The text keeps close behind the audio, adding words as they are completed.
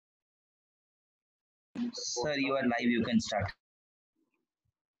Sir, you are live. You can start.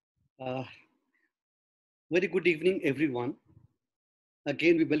 Uh, Very good evening, everyone.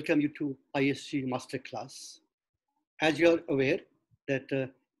 Again, we welcome you to ISG Masterclass. As you are aware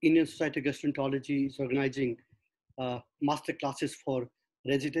that Indian Society of Gastroenterology is organizing masterclasses for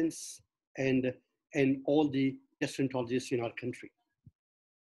residents and all the gastroenterologists in our country.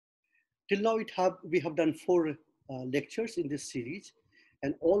 Till now, we have done four lectures in this series,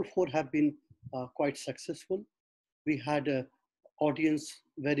 and all four have been quite successful. We had an audience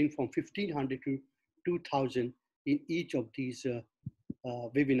varying from 1,500 to 2,000 in each of these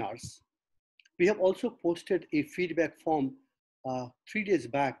webinars. We have also posted a feedback form 3 days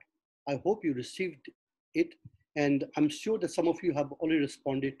back. I hope you received it, and I'm sure that some of you have already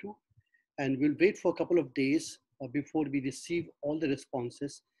responded to, and we'll wait for a couple of days before we receive all the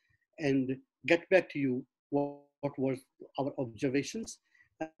responses and get back to you what was our observations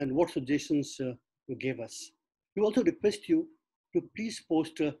and what suggestions you gave us. We also request you to please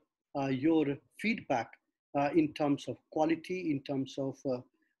post your feedback in terms of quality, in terms of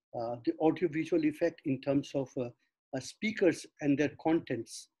the audio-visual effect, in terms of speakers and their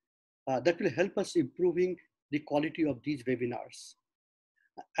contents. That will help us improving the quality of these webinars.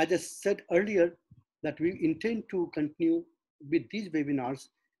 As I said earlier, that we intend to continue with these webinars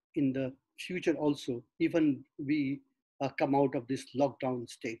in the future also, even we come out of this lockdown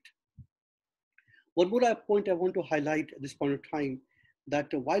state. One more point I want to highlight at this point of time,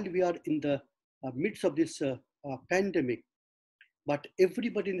 that while we are in the midst of this pandemic, but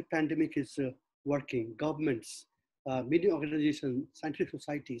everybody in the pandemic is working, governments, media organizations, scientific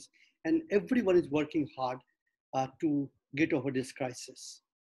societies, and everyone is working hard to get over this crisis.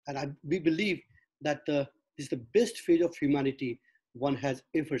 And we believe that this is the best phase of humanity one has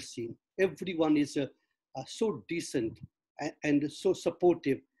ever seen. Everyone is so decent and so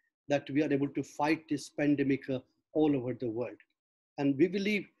supportive that we are able to fight this pandemic all over the world. And we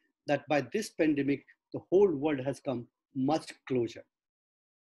believe that by this pandemic, the whole world has come much closer.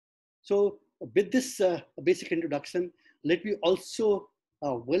 So with this basic introduction, let me also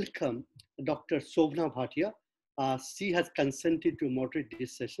welcome Dr. Shobna Bhatia. She has consented to moderate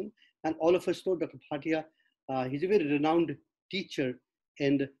this session. And all of us know Dr. Bhatia, he's a very renowned teacher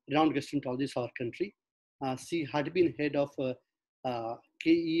and renowned gastroenterologist of our country. She had been head of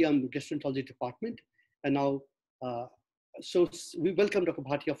KEM gastroenterology department. And now, so we welcome Dr.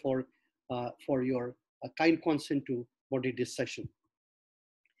 Bhatia for your kind consent to moderate this session.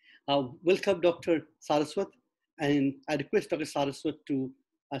 Welcome Dr. Saraswat, and I request Dr. Saraswat to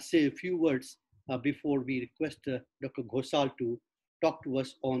say a few words before we request Dr. Ghoshal to talk to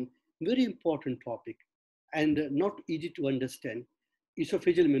us on very important topic and not easy to understand,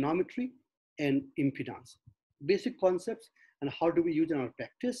 esophageal manometry and impedance. Basic concepts and how do we use in our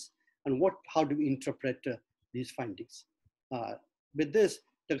practice and how do we interpret these findings. With this,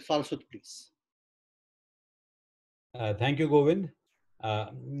 Dr. Saraswat, please. Thank you, Govind.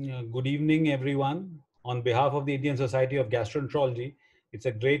 Good evening, everyone. On behalf of the Indian Society of Gastroenterology, it's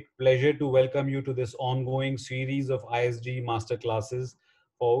a great pleasure to welcome you to this ongoing series of ISG masterclasses,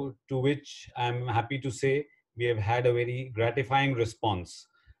 to which I'm happy to say we have had a very gratifying response.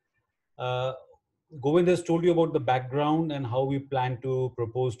 Govind has told you about the background and how we plan to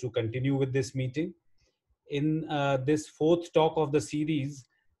propose to continue with this meeting. In this fourth talk of the series,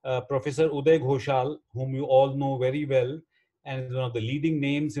 Professor Uday Ghoshal, whom you all know very well, and is one of the leading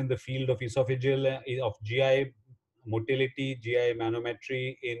names in the field of esophageal, of GI motility, GI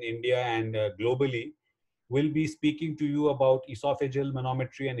manometry in India and globally, will be speaking to you about esophageal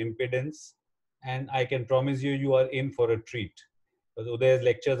manometry and impedance. And I can promise you, you are in for a treat. Because Uday's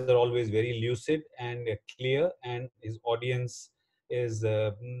lectures are always very lucid and clear, and his audience is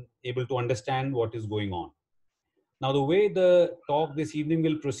able to understand what is going on. Now, the way the talk this evening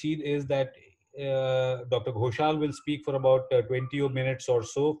will proceed is that Dr. Ghoshal will speak for about 20 minutes or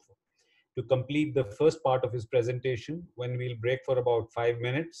so to complete the first part of his presentation, when we'll break for about 5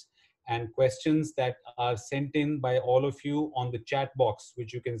 minutes, and questions that are sent in by all of you on the chat box,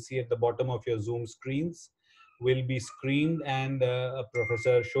 which you can see at the bottom of your Zoom screens, will be screened, and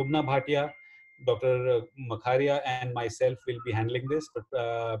Professor Shobna Bhatia, Dr. Makharia and myself will be handling this,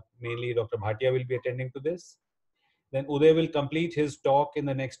 but mainly Dr. Bhatia will be attending to this. Then Uday will complete his talk in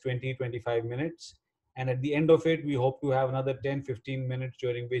the next 20-25 minutes. And at the end of it, we hope to have another 10-15 minutes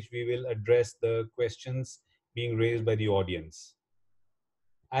during which we will address the questions being raised by the audience.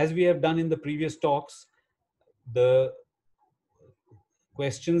 As we have done in the previous talks, the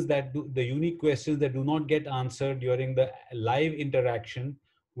unique questions that do not get answered during the live interaction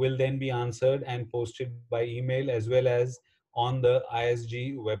will then be answered and posted by email as well as on the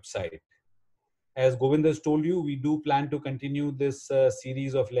ISG website. As Govind has told you, we do plan to continue this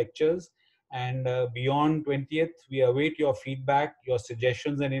series of lectures. And beyond 20th, we await your feedback, your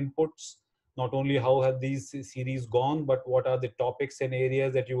suggestions and inputs. Not only how have these series gone, but what are the topics and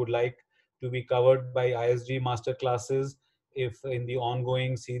areas that you would like to be covered by ISG master classes if in the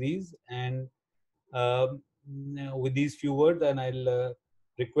ongoing series. And with these few words, and I'll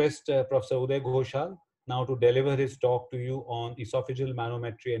request Professor Uday Ghoshal now to deliver his talk to you on esophageal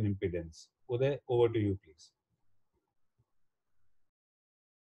manometry and impedance. Uday, over to you, please.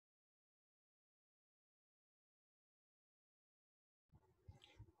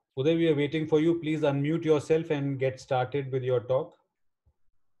 Uday, we are waiting for you. Please unmute yourself and get started with your talk.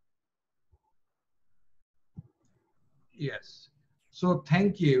 Yes. So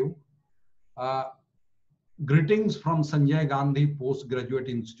thank you. Greetings from Sanjay Gandhi Postgraduate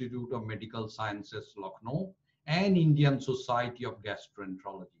Institute of Medical Sciences, Lucknow, and Indian Society of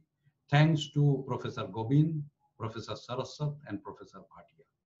Gastroenterology. Thanks to Professor Gobind, Professor Saraswat, and Professor Bhatia.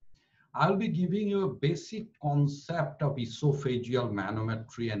 I'll be giving you a basic concept of esophageal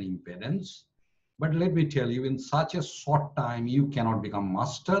manometry and impedance. But let me tell you, in such a short time, you cannot become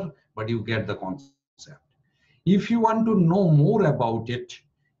master, but you get the concept. If you want to know more about it,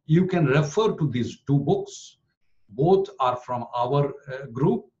 you can refer to these two books. Both are from our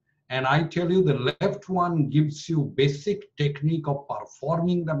group. And I tell you, the left one gives you basic technique of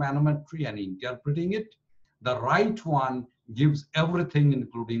performing the manometry and interpreting it. The right one gives everything,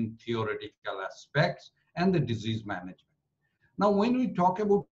 including theoretical aspects and the disease management. Now, when we talk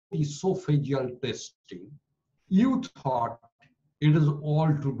about esophageal testing, you thought it is all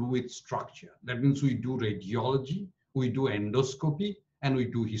to do with structure. That means we do radiology, we do endoscopy, and we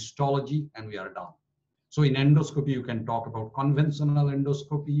do histology, and we are done. So in endoscopy, you can talk about conventional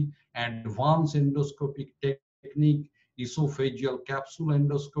endoscopy, advanced endoscopic technique, esophageal capsule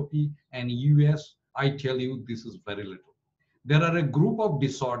endoscopy, and US. I tell you, this is very little. There are a group of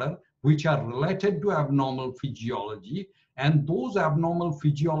disorders which are related to abnormal physiology, and those abnormal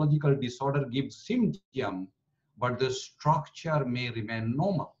physiological disorders give symptoms, but the structure may remain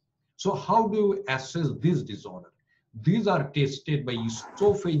normal. So how do you assess this disorder? These are tested by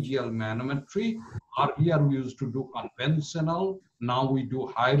esophageal manometry. Earlier we used to do conventional, now we do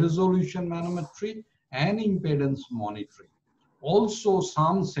high resolution manometry and impedance monitoring. Also,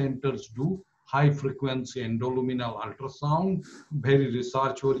 some centers do high frequency endoluminal ultrasound, very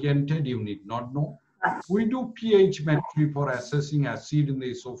research oriented, you need not know. We do pH metry for assessing acid in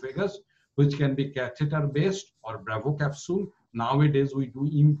the esophagus, which can be catheter based or Bravo capsule. Nowadays, we do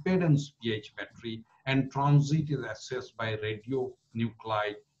impedance pH metry, and transit is assessed by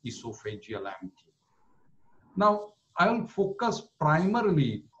radionuclide esophageal emptying. Now, I'll focus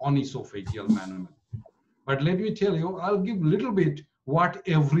primarily on esophageal manometry. But let me tell you, I'll give a little bit what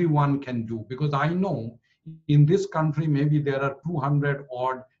everyone can do, because I know in this country, maybe there are 200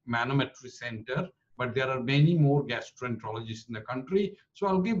 odd manometry centers, but there are many more gastroenterologists in the country. So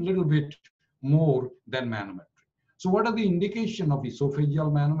I'll give a little bit more than manometry. So what are the indications of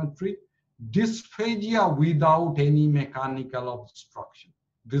esophageal manometry? Dysphagia without any mechanical obstruction.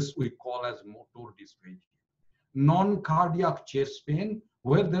 This we call as motor dysphagia. Non-cardiac chest pain,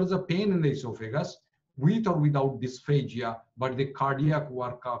 where there's a pain in the esophagus, with or without dysphagia, but the cardiac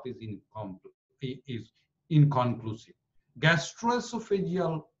workup is inconclusive.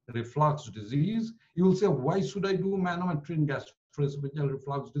 Gastroesophageal reflux disease, you will say, why should I do manometry in gastroesophageal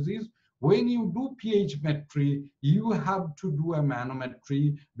reflux disease? When you do pH metry, you have to do a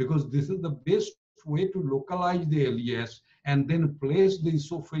manometry because this is the best way to localize the LES and then place the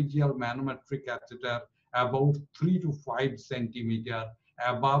esophageal manometry catheter about 3 to 5 centimeters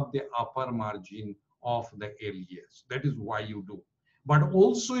above the upper margin of the LES. That is why you do. But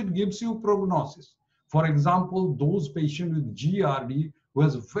also it gives you prognosis. For example, those patients with GRD who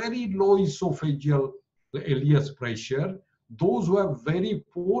has very low esophageal LES pressure, those who have very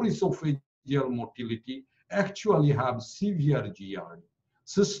poor esophageal motility actually have severe GRD.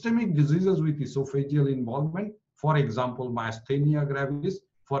 Systemic diseases with esophageal involvement, for example, myasthenia gravis,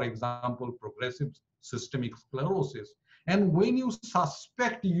 for example, progressive systemic sclerosis. And when you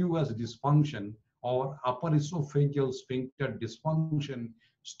suspect US dysfunction or upper esophageal sphincter dysfunction,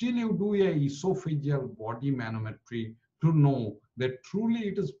 still you do a esophageal body manometry to know that truly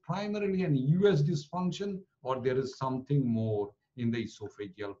it is primarily an US dysfunction or there is something more in the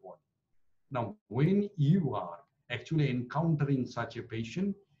esophageal body. Now, when you are actually encountering such a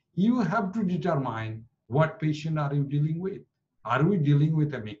patient, you have to determine what patient are you dealing with. Are we dealing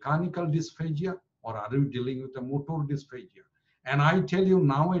with a mechanical dysphagia or are we dealing with a motor dysphagia? And I tell you,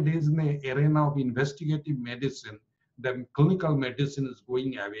 nowadays in the arena of investigative medicine, the clinical medicine is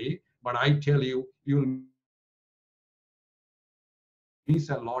going away. But I tell you, you'll miss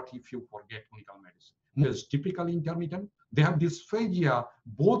a lot if you forget clinical medicine. Is typically intermittent. They have dysphagia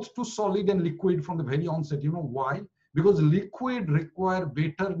both to solid and liquid from the very onset. You know why? Because liquid require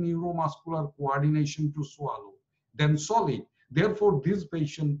better neuromuscular coordination to swallow than solid. Therefore, this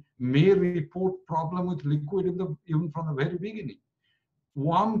patient may report problem with liquid even from the very beginning.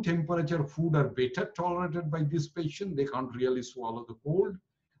 Warm temperature food are better tolerated by this patient. They can't really swallow the cold.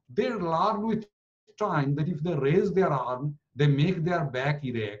 They learn with time that if they raise their arm, they make their back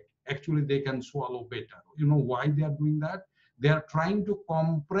erect. Actually, they can swallow better. You know why they are doing that? They are trying to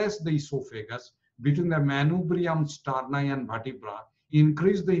compress the esophagus between the manubrium, sterni, and vertebra,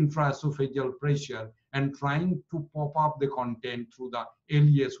 increase the intraesophageal pressure, and trying to pop up the content through the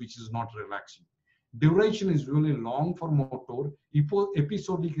LES, which is not relaxing. Duration is really long for motor.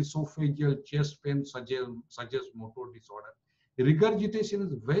 Episodic esophageal chest pain suggests motor disorder. Regurgitation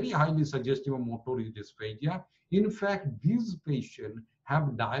is very highly suggestive of motor dysphagia. In fact, these patients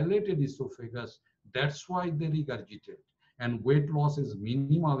have dilated esophagus. That's why they regurgitate. And weight loss is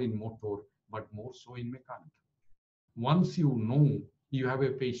minimal in motor, but more so in mechanical. Once you know you have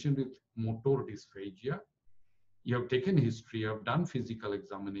a patient with motor dysphagia, you have taken history, you have done physical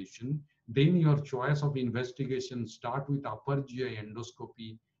examination, then your choice of investigation start with upper GI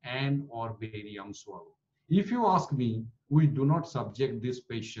endoscopy and or barium swallow. If you ask me, we do not subject this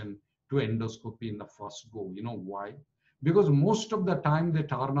patient to endoscopy in the first go. You know why? Because most of the time they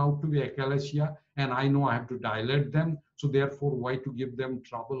turn out to be achalasia, and I know I have to dilate them. So therefore, why to give them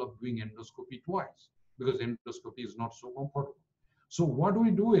trouble of doing endoscopy twice? Because endoscopy is not so comfortable. So what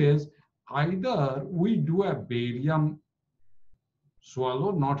we do is either we do a barium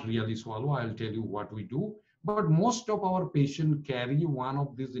swallow, not really swallow, I'll tell you what we do. But most of our patients carry one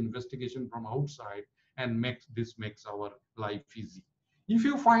of these investigation from outside, and this makes our life easy. If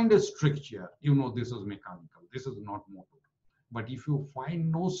you find a stricture, you know this is mechanical, this is not motor. But if you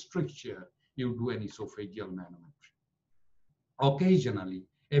find no stricture, you do an esophageal manometry. Occasionally,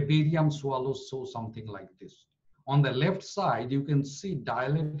 a barium swallow shows something like this. On the left side, you can see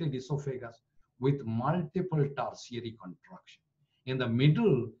dilated esophagus with multiple tertiary contraction. In the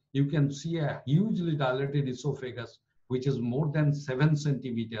middle, you can see a hugely dilated esophagus, which is more than 7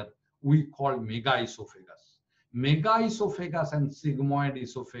 centimeters. We call megaesophagus. Megaesophagus and sigmoid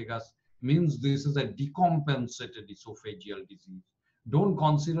esophagus means this is a decompensated esophageal disease. Don't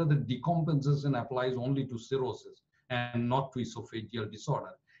consider that decompensation applies only to cirrhosis and not to esophageal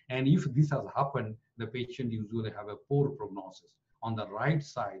disorder. And if this has happened, the patient usually have a poor prognosis. On the right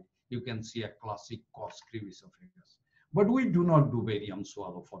side, you can see a classic corkscrew esophagus. But we do not do barium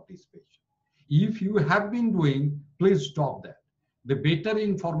swallow for this patient. If you have been doing, please stop that. The better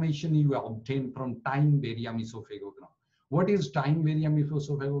information you obtain from time barium esophagogram. What is time barium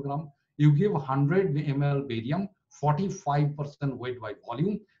esophagogram? You give 100 ml barium, 45% weight by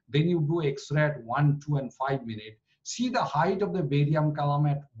volume. Then you do X-ray at 1, 2, and 5 minutes. See the height of the barium column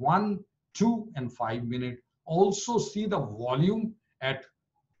at 1, 2, and 5 minutes. Also see the volume at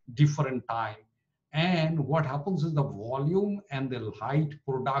different time. And what happens is the volume and the height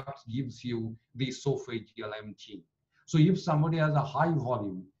product gives you the esophageal emptying. So if somebody has a high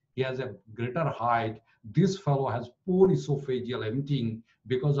volume, he has a greater height, this fellow has poor esophageal emptying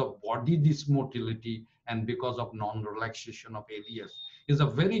because of body dysmotility and because of non-relaxation of LES. Is a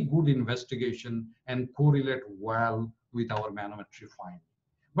very good investigation and correlate well with our manometry finding.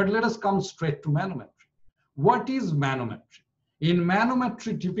 But let us come straight to manometry. What is manometry? In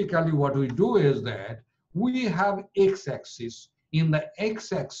manometry, typically what we do is that we have x-axis. In the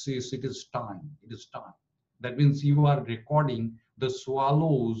x-axis, it is time. It is time. That means you are recording the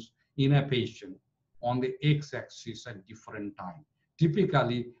swallows in a patient on the x-axis at different time,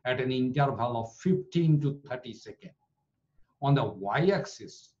 typically at an interval of 15 to 30 seconds. On the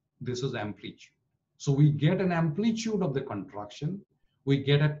y-axis, this is amplitude. So we get an amplitude of the contraction, we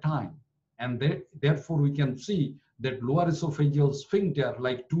get a time, and therefore we can see that lower esophageal sphincter,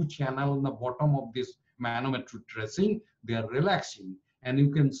 like 2 channels in the bottom of this manometric tracing, they are relaxing, and you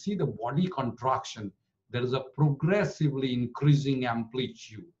can see the body contraction. There is a progressively increasing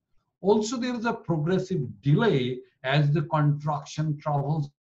amplitude. Also, there is a progressive delay as the contraction travels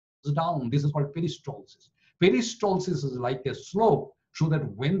down. This is called peristalsis. Peristalsis is like a slope, so that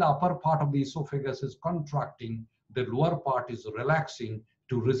when the upper part of the esophagus is contracting, the lower part is relaxing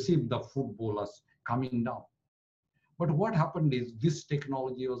to receive the food bolus coming down. But what happened is this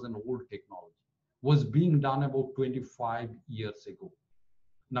technology was an old technology, was being done about 25 years ago.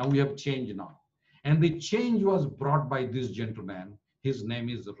 Now we have changed now. And the change was brought by this gentleman. His name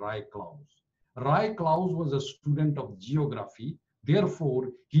is Ray Klaus. Ray Klaus was a student of geography Therefore,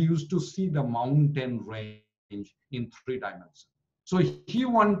 he used to see the mountain range in 3 dimensions. So he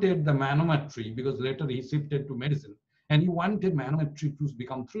wanted the manometry, because later he shifted to medicine, and he wanted manometry to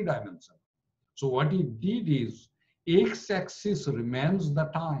become 3 dimensional. So what he did is, x-axis remains the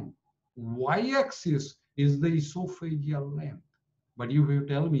time, y-axis is the esophageal length. But if you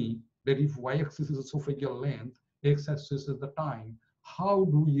tell me that if y-axis is esophageal length, x-axis is the time, how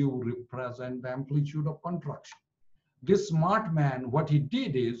do you represent the amplitude of contraction? This smart man, what he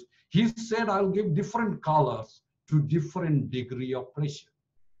did is, he said, I'll give different colors to different degree of pressure.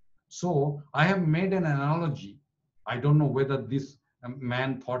 So I have made an analogy. I don't know whether this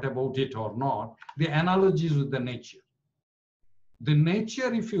man thought about it or not. The analogy is with the nature. The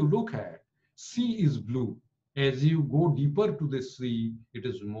nature, if you look at, sea is blue. As you go deeper to the sea, it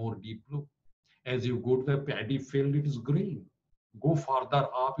is more deep blue. As you go to the paddy field, it is green. Go farther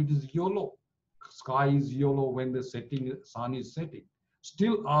up, it is yellow. Sky is yellow when the sun is setting.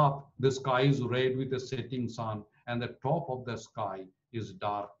 Still up, the sky is red with the setting sun, and the top of the sky is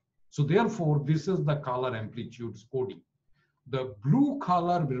dark. So therefore, this is the color amplitudes coding. The blue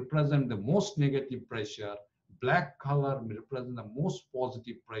color represents the most negative pressure, black color represents the most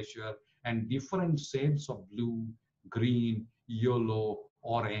positive pressure, and different shades of blue, green, yellow,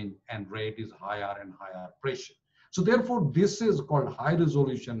 orange, and red is higher and higher pressure. So therefore, this is called high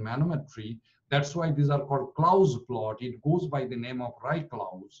resolution manometry. That's why these are called Claus plot. It goes by the name of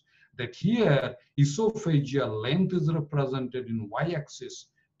Claus, that here esophageal length is represented in y-axis,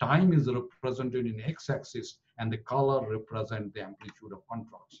 time is represented in x-axis, and the color represents the amplitude of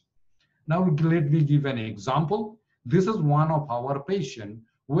contraction. Now let me give an example. This is one of our patients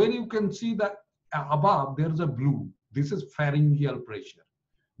where you can see that above there is a blue. This is pharyngeal pressure.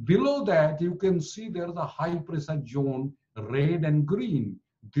 Below that, you can see there is a high pressure zone, red and green.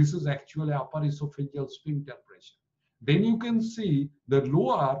 This is actually upper esophageal sphincter pressure. Then you can see the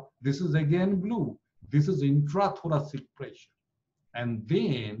lower, this is again blue. This is intrathoracic pressure. And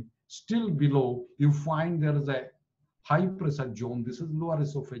then still below, you find there is a high pressure zone. This is lower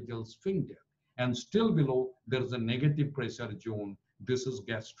esophageal sphincter. And still below, there is a negative pressure zone. This is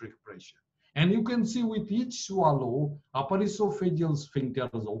gastric pressure. And you can see with each swallow, upper esophageal sphincter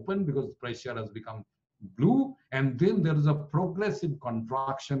is open because pressure has become blue. And then there is a progressive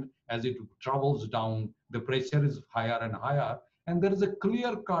contraction as it travels down. The pressure is higher and higher. And there is a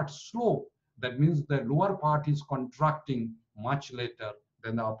clear-cut slope. That means the lower part is contracting much later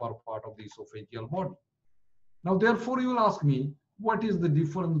than the upper part of the esophageal body. Now, therefore, you will ask me, what is the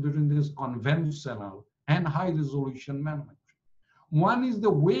difference between this conventional and high-resolution manometry? One is the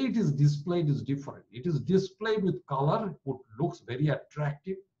way it is displayed is different. It is displayed with color, which looks very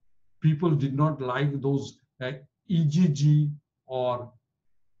attractive. People did not like those EGG or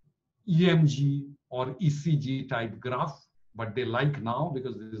EMG or ECG type graph, but they like now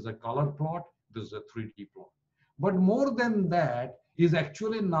because this is a color plot, this is a 3D plot. But more than that is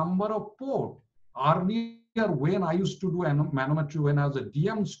actually number of port. Earlier, when I used to do manometry when I was a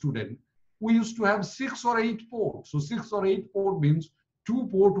DM student, we used to have 6 or 8 ports. So 6 or 8 port means 2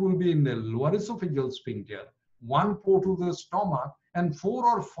 port will be in the lower esophageal sphincter, 1 port to the stomach, and 4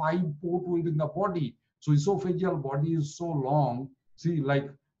 or 5 port will be in the body. So esophageal body is so long, see,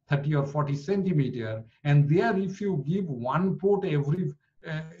 like 30 or 40 centimeter. And there, if you give 1 port every,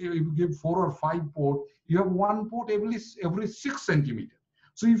 if you give 4 or 5 port, you have 1 port every 6 centimeter.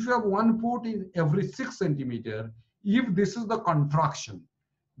 So if you have 1 port in every 6 centimeter, if this is the contraction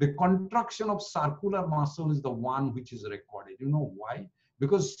of circular muscle is the one which is recorded. You know why?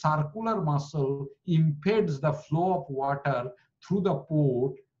 Because circular muscle impedes the flow of water through the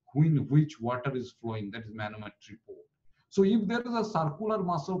port in which water is flowing, that is manometry port. So if there is a circular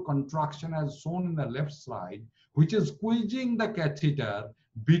muscle contraction as shown in the left side, which is squeezing the catheter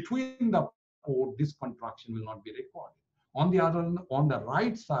between the port, this contraction will not be recorded. On the other, on the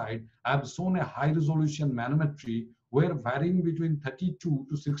right side, I have shown a high resolution manometry where varying between 32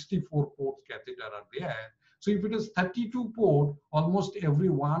 to 64 ports catheter are there. So if it is 32 port, almost every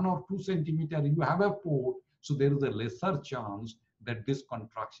 1 or 2 centimeter you have a port, so there is a lesser chance that this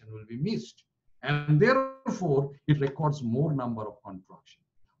contraction will be missed. And therefore, it records more number of contractions.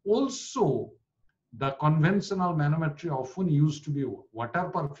 Also, the conventional manometry often used to be water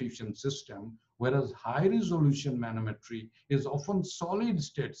perfusion system, whereas high resolution manometry is often solid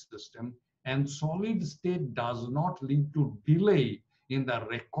state system, and solid state does not lead to delay in the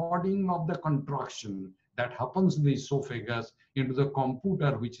recording of the contraction that happens in the esophagus into the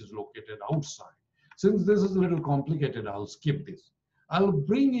computer which is located outside. Since this is a little complicated, I'll skip this. I'll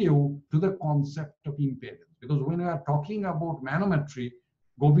bring you to the concept of impedance, because when we are talking about manometry,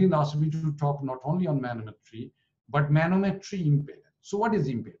 Govind asked me to talk not only on manometry, but manometry impedance. So what is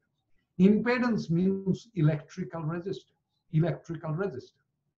impedance? Impedance means electrical resistance. Electrical resistance.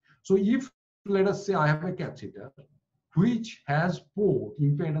 So if, let us say, I have a catheter which has port,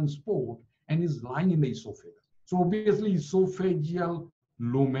 impedance port, and is lying in the esophagus. So obviously esophageal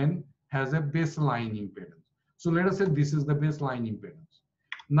lumen has a baseline impedance. So let us say this is the baseline impedance.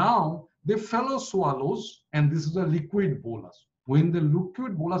 Now the fellow swallows, and this is a liquid bolus. When the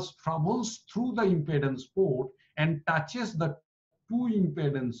liquid bolus travels through the impedance port and touches the two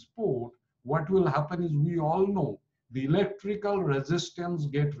impedance port, what will happen is, we all know, the electrical resistance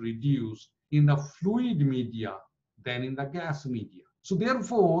get reduced in the fluid media than in the gas media. So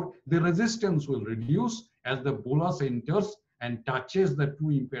therefore, the resistance will reduce as the bolus enters and touches the two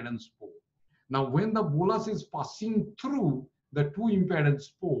impedance port. Now, when the bolus is passing through the two impedance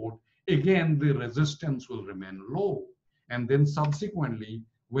port, again, the resistance will remain low. And then subsequently,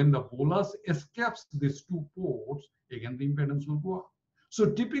 when the bolus escapes these two ports, again, the impedance will go up. So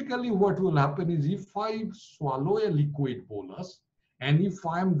typically what will happen is, if I swallow a liquid bolus, and if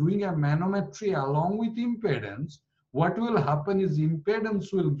I'm doing a manometry along with impedance, what will happen is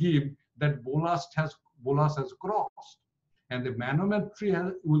impedance will give that bolus has crossed, and the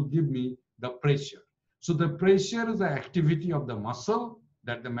manometry will give me the pressure. So the pressure is the activity of the muscle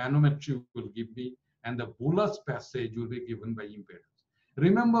that the manometry will give me, and the bolus passage will be given by impedance.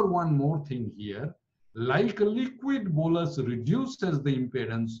 Remember one more thing here, like a liquid bolus reduces the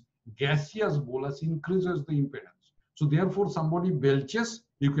impedance, gaseous bolus increases the impedance. So therefore somebody belches,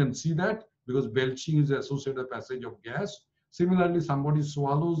 you can see that, because belching is associated with passage of gas. Similarly, somebody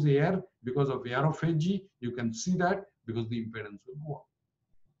swallows air because of aerophagy, you can see that, because the impedance will go up.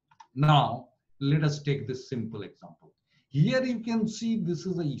 Now, let us take this simple example. Here you can see this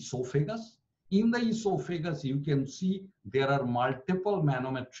is the esophagus. In the esophagus, you can see there are multiple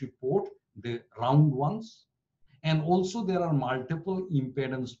manometry ports, the round ones, and also there are multiple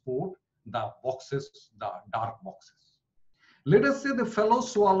impedance ports, the boxes, the dark boxes. Let us say the fellow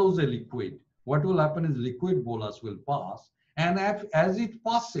swallows a liquid. What will happen is, liquid bolus will pass, and as it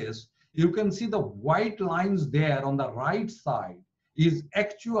passes, you can see the white lines there on the right side is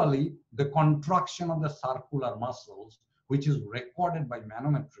actually the contraction of the circular muscles, which is recorded by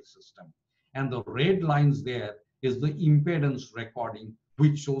manometry system. And the red lines there is the impedance recording,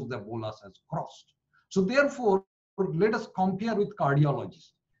 which shows the bolus has crossed. So therefore, let us compare with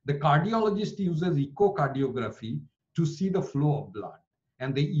cardiologists. The cardiologist uses echocardiography to see the flow of blood,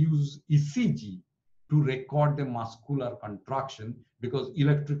 and they use ECG to record the muscular contraction, because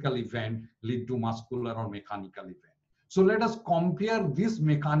electrical event lead to muscular or mechanical event. So let us compare this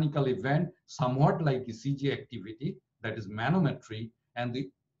mechanical event somewhat like ECG activity, that is manometry, and the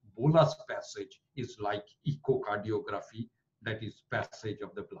bolus passage is like echocardiography, that is passage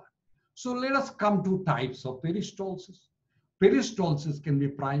of the blood. So let us come to types of peristalsis. Peristalsis can be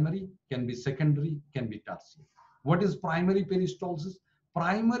primary, can be secondary, can be tertiary. What is primary peristalsis?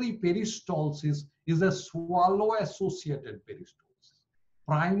 Primary peristalsis is a swallow-associated peristalsis.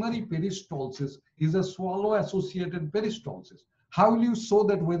 Primary peristalsis is a swallow-associated peristalsis. How will you show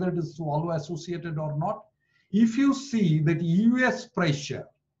that whether it is swallow-associated or not? If you see that US pressure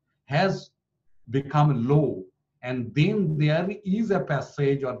has become low, and then there is a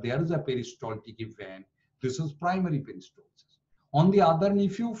passage or there is a peristaltic event, this is primary peristalsis. On the other hand,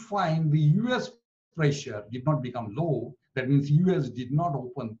 if you find the US pressure did not become low, that means US did not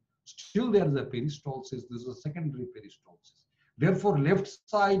open, still there is a peristalsis, this is a secondary peristalsis. Therefore, left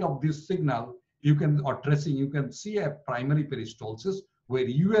side of this signal, you can, or tracing, you can see a primary peristalsis where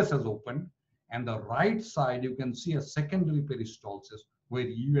US has opened, and the right side, you can see a secondary peristalsis where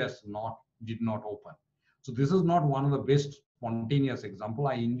US did not open. So this is not one of the best spontaneous example,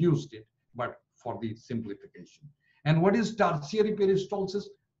 I induced it, but for the simplification. And what is tertiary peristalsis?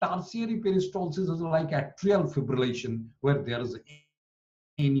 Tertiary peristalsis is like atrial fibrillation, where there is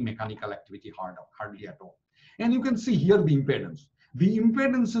any mechanical activity hardly at all. And you can see here the impedance. The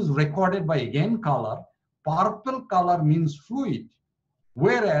impedance is recorded by, again, color. Purple color means fluid,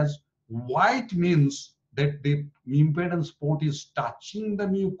 whereas white means that the impedance port is touching the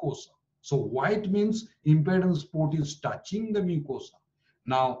mucosa. So white means impedance port is touching the mucosa.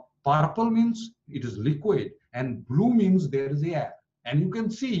 Now, purple means it is liquid, and blue means there is air. And you can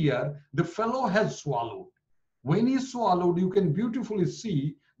see here, the fellow has swallowed. When he swallowed, you can beautifully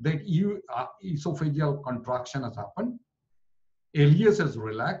see that esophageal contraction has happened, ileus has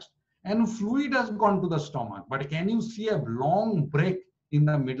relaxed, and fluid has gone to the stomach. But can you see a long break in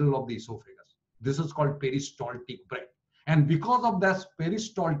the middle of the esophagus? This is called peristaltic break. And because of that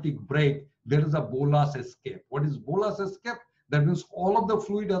peristaltic break, there is a bolus escape. What is bolus escape? That means all of the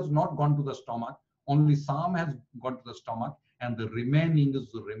fluid has not gone to the stomach, Only some has got to the stomach, and the remaining is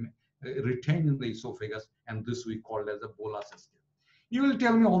retained in the esophagus, and this we call as a bolus escape. You will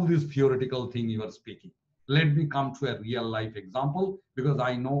tell me all these theoretical things you are speaking. Let me come to a real life example, because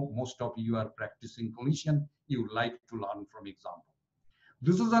I know most of you are practicing clinician. You like to learn from example.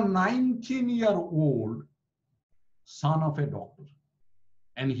 This is a 19-year-old son of a doctor,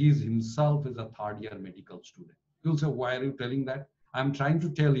 and he himself is a third-year medical student. You'll say, why are you telling that? I'm trying to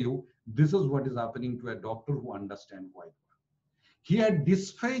tell you, this is what is happening to a doctor who understands quite well. He had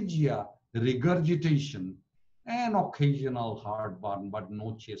dysphagia, regurgitation, and occasional heartburn, but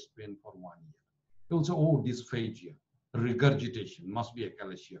no chest pain for 1 year. You'll say, oh, dysphagia, regurgitation, must be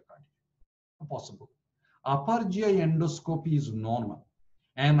achalasia cardia. Possible. Upper GI endoscopy is normal,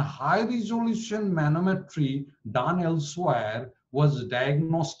 and high resolution manometry done elsewhere was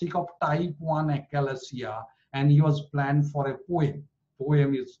diagnostic of type 1 achalasia, and he was planned for a POEM.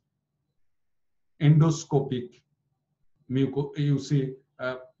 POEM is endoscopic, you see,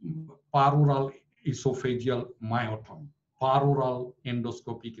 parural esophageal myotomy, parural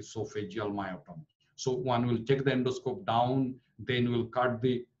endoscopic esophageal myotomy. So one will take the endoscope down, then will cut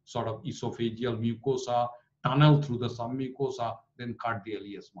the sort of esophageal mucosa, tunnel through the submucosa, then cut the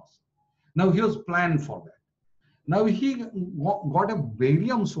LES muscle. Now he was planned for that. Now he got a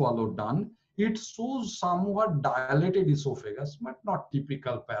barium swallow done. It shows somewhat dilated esophagus, but not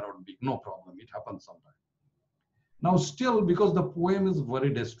typical parodic, no problem, it happens sometimes. Now still, because the POEM is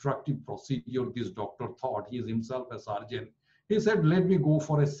very destructive procedure, this doctor thought, he is himself a surgeon, he said, let me go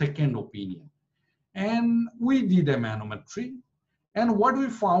for a second opinion. And we did a manometry. And what we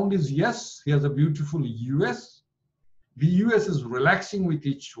found is, yes, he has a beautiful US. The US is relaxing with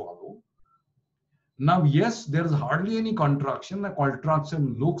each swallow. Now, yes, there is hardly any contraction. The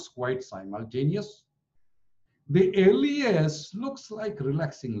contraction looks quite simultaneous. The LES looks like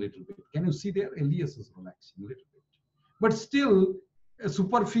relaxing a little bit. Can you see there? LES is relaxing a little bit. But still,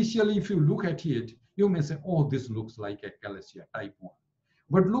 superficially, if you look at it, you may say, oh, this looks like achalasia type 1.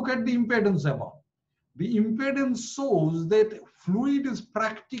 But look at the impedance above. The impedance shows that fluid is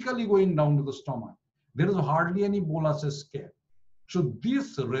practically going down to the stomach. There is hardly any bolus escape. So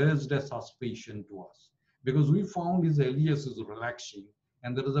this raised a suspicion to us, because we found his LES is relaxing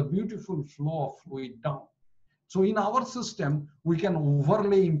and there is a beautiful flow of fluid down. So in our system, we can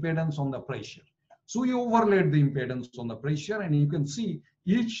overlay impedance on the pressure. So we overlaid the impedance on the pressure, and you can see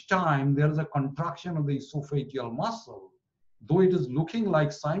each time there is a contraction of the esophageal muscle, though it is looking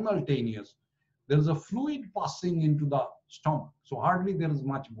like simultaneous, there is a fluid passing into the stomach. So hardly there is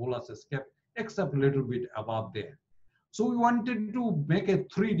much bolus escape, except a little bit above there. So we wanted to make a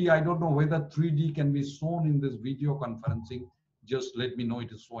 3D. I don't know whether 3D can be shown in this video conferencing. Just let me know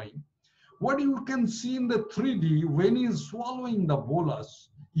it is showing. What you can see in the 3D, when he is swallowing the bolus,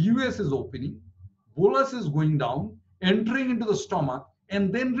 US is opening, bolus is going down, entering into the stomach,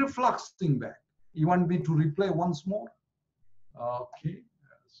 and then refluxing back. You want me to replay once more? Okay,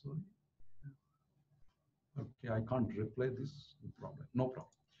 sorry. Okay, I can't replay this, no problem.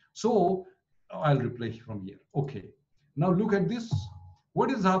 So I'll replay from here. Okay, now look at this.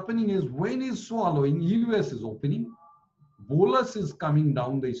 What is happening is, when he's swallowing, US is opening, bolus is coming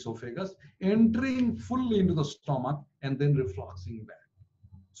down the esophagus, entering fully into the stomach, and then refluxing back.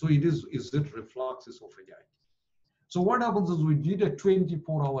 So is it reflux esophagitis? So what happens is, we did a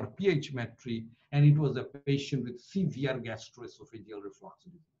 24-hour pH metry, and it was a patient with severe gastroesophageal reflux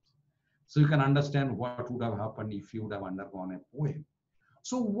disease. So you can understand what would have happened if you would have undergone a POEM.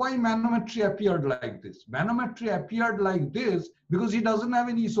 So why manometry appeared like this? Manometry appeared like this because he doesn't have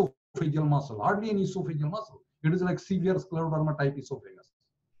any esophageal muscle, hardly any esophageal muscle. It is like severe scleroderma type esophagus.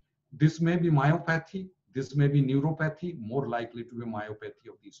 This may be myopathy, this may be neuropathy, more likely to be myopathy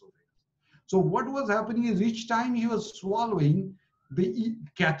of the esophagus. So what was happening is, each time he was swallowing, the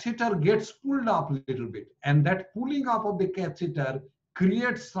catheter gets pulled up a little bit, and that pulling up of the catheter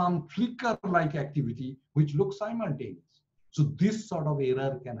creates some flicker-like activity which looks simultaneous. So this sort of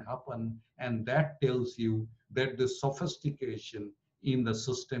error can happen, and that tells you that the sophistication in the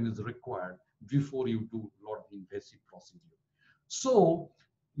system is required before you do a lot of invasive procedure. So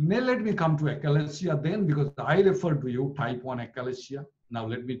now let me come to achalasia then, because I referred to you type 1 achalasia. Now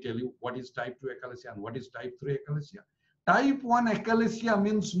let me tell you what is type 2 achalasia and what is type 3 achalasia. Type 1 achalasia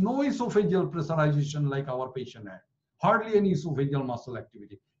means no esophageal pressurization like our patient had. Hardly any esophageal muscle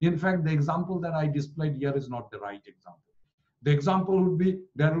activity. In fact, the example that I displayed here is not the right example. The example would be,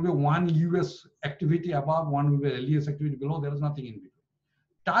 there will be one US activity above, one will be LES activity below, there is nothing in between.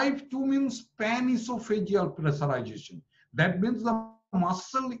 Type 2 means pan-esophageal pressurization. That means the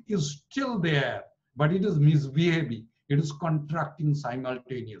muscle is still there, but it is misbehaving. It is contracting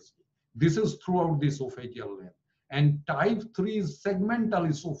simultaneously. This is throughout the esophageal length. And type 3 is segmental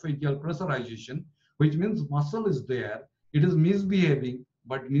esophageal pressurization, which means muscle is there, it is misbehaving,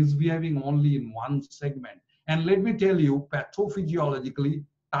 but misbehaving only in one segment. And let me tell you, pathophysiologically,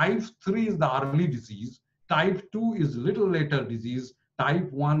 type 3 is the early disease, type 2 is little later disease, type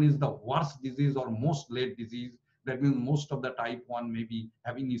 1 is the worst disease or most late disease. That means most of the type 1 may be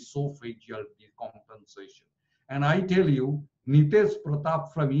having esophageal decompensation. And I tell you, Nitesh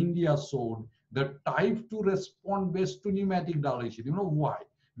Pratap from India showed that type 2 respond best to pneumatic dilation. You know why?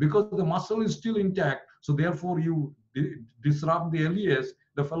 Because the muscle is still intact. So therefore you disrupt the LES,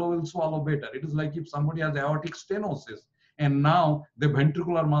 the fellow will swallow better. It is like if somebody has aortic stenosis and now the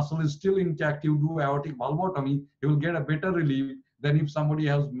ventricular muscle is still intact, you do aortic valvotomy, you will get a better relief than if somebody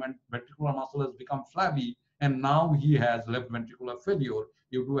has ventricular muscle has become flabby and now he has left ventricular failure.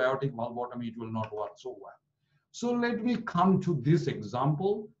 You do aortic valvotomy, it will not work so well. So let me come to this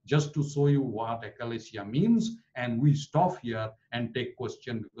example just to show you what achalasia means, and we stop here and take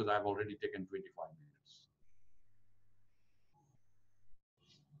question because I've already taken 25 minutes.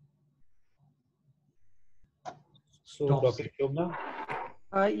 So, Stop. Dr. Shobna?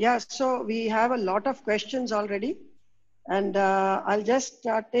 Yeah, so we have a lot of questions already, and I'll just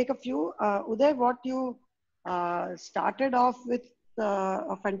take a few. Uday, what you started off with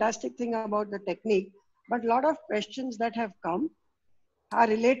a fantastic thing about the technique, but a lot of questions that have come are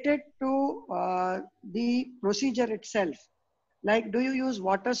related to the procedure itself. Like, do you use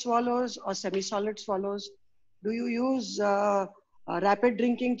water swallows or semi-solid swallows? Do you use rapid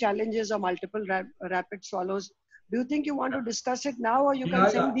drinking challenges or multiple rapid swallows? Do you think you want to discuss it now, or you can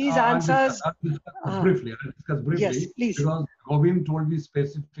send these answers? I'll discuss briefly, Yes, please. because Govind told me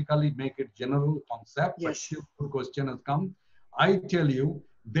specifically make it general concept, but Yes. still good question has come. I tell you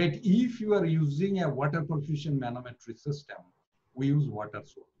that if you are using a water perfusion manometry system, we use water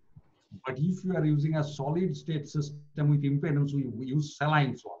swallow. But if you are using a solid state system with impedance, we use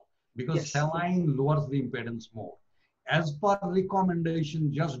saline swallow, because Yes. saline lowers the impedance more. As per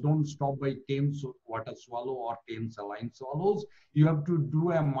recommendation, just don't stop by 10 water swallow or 10 saline swallows. You have to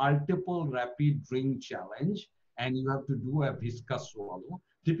do a multiple rapid drink challenge, and you have to do a viscous swallow.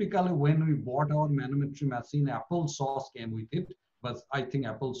 Typically, when we bought our manometry machine, apple sauce came with it, but I think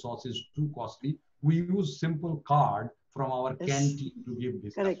apple sauce is too costly. We use simple card from our Yes. canteen to give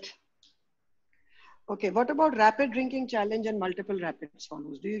viscous. Correct. Okay, what about rapid drinking challenge and multiple rapid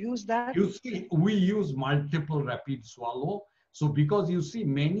swallows? Do you use that? You see, we use multiple rapid swallow. So because you see,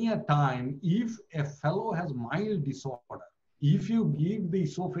 many a time, if a fellow has mild disorder, if you give the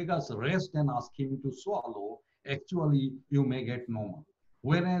esophagus rest and ask him to swallow, actually you may get normal.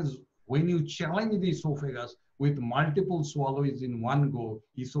 Whereas when you challenge the esophagus with multiple swallows in one go,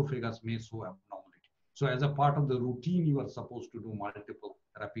 esophagus may show abnormality. So as a part of the routine, you are supposed to do multiple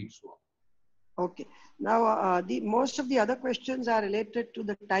rapid swallow. Okay. Now, most of the other questions are related to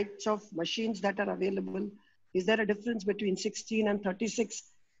the types of machines that are available. Is there a difference between 16 and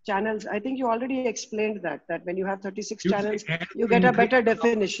 36 channels? I think you already explained that when you have 36 channels, you get a better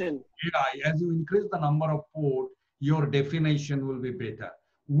definition. Yeah, as you increase the number of ports, your definition will be better.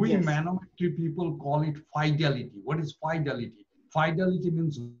 We Yes. manometry people call it fidelity. What is fidelity? Fidelity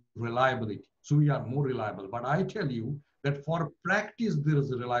means reliability. So we are more reliable. But I tell you that for practice, there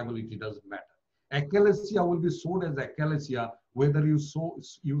is reliability doesn't matter. Achalasia will be sold as achalasia whether you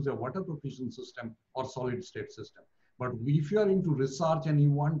use a water perfusion system or solid state system. But if you are into research and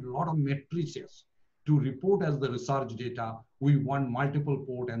you want a lot of matrices to report as the research data, we want multiple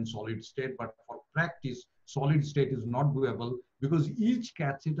port and solid state. But for practice, solid state is not doable because each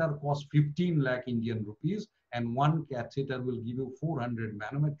catheter costs 15 lakh Indian rupees and one catheter will give you 400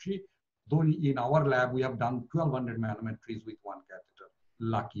 manometry. Though in our lab, we have done 1200 manometries with one catheter,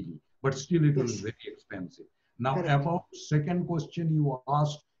 luckily. But still it was very expensive. Now, Correct. about second question you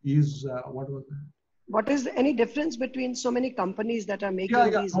asked is, what was that? What is any difference between so many companies that are making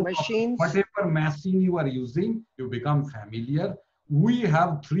these machines? Whatever machine you are using, you become familiar. We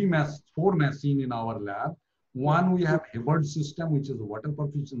have four machines in our lab. One, we have Hibbert system, which is a water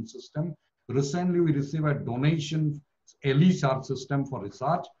perfusion system. Recently, we received a donation ELISAR system for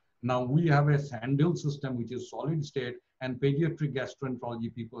research. Now we have a Sandil system, which is solid state, and pediatric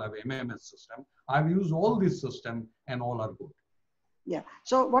gastroenterology people have MMS system. I've used all this system and all are good. Yeah.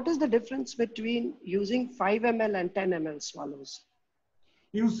 So what is the difference between using 5 ml and 10 ml swallows?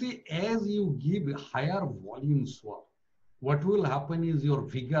 You see, as you give higher volume swallow, what will happen is your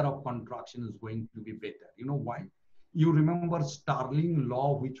vigor of contraction is going to be better. You know why? You remember Starling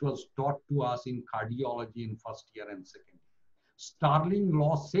law, which was taught to us in cardiology in first year and second year. Starling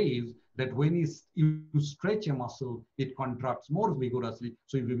law says that when you stretch a muscle, it contracts more vigorously.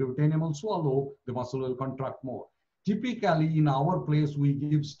 So if you give 10 ml swallow, the muscle will contract more. Typically, in our place, we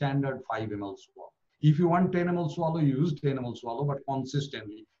give standard 5 ml swallow. If you want 10 ml swallow, you use 10 ml swallow, but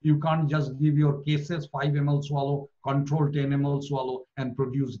consistently. You can't just give your cases 5 ml swallow, control 10 ml swallow, and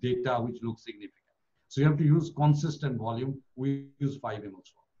produce data which looks significant. So you have to use consistent volume. We use 5 ml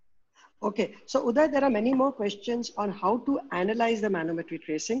swallow. Okay, so Uday, there are many more questions on how to analyze the manometry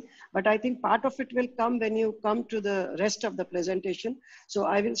tracing, but I think part of it will come when you come to the rest of the presentation. So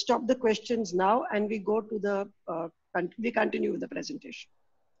I will stop the questions now and we go to the, we continue with the presentation.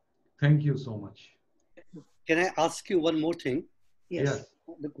 Thank you so much. Can I ask you one more thing? Yes.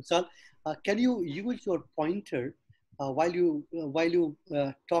 Ghoshal, can you use your pointer while you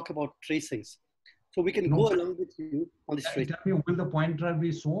talk about tracings? So we can go along with you on this tracing. Tell me, will the pointer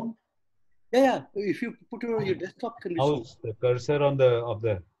be shown? Yeah. If you put your desktop can be shown. How's the cursor on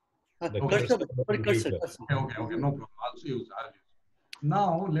the Cursor. Okay, no problem. I'll use.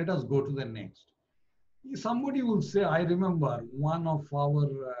 Now let us go to the next. Somebody will say, I remember one of our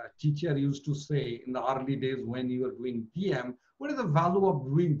teacher used to say in the early days when you were doing TM, what is the value of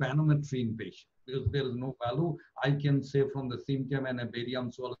doing manometry in patient? Because there is no value. I can say from the symptom and a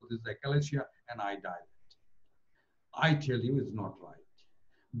barium swallow this is achalasia and I dilate. I tell you it's not right.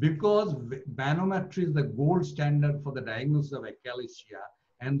 Because manometry is the gold standard for the diagnosis of achalasia.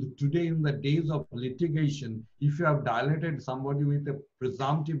 And today in the days of litigation, if you have dilated somebody with a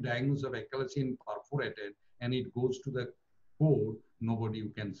presumptive diagnosis of achalasia in perforated and it goes to the court, nobody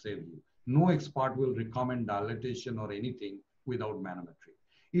can save you. No expert will recommend dilatation or anything without manometry.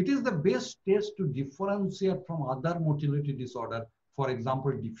 It is the best test to differentiate from other motility disorder, for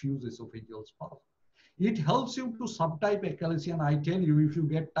example, diffuse esophageal spasm. It helps you to subtype achalasia, and I tell you, if you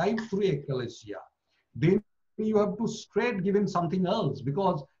get type 3 achalasia, then you have to straight give him something else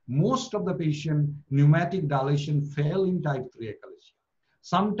because most of the patient pneumatic dilation fail in type 3 achalasia.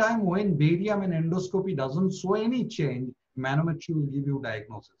 Sometime when barium and endoscopy doesn't show any change, manometry will give you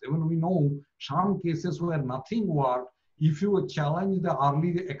diagnosis. Even we know some cases where nothing worked, if you challenge the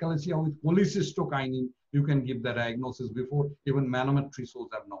early achalasia with cholecystokinin, you can give the diagnosis before even manometry shows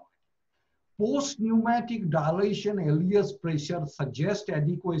abnormality. Post-pneumatic dilation LES pressure suggests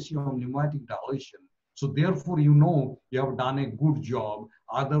adequacy of pneumatic dilation. So therefore, you know you have done a good job.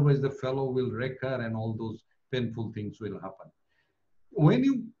 Otherwise, the fellow will recur and all those painful things will happen. When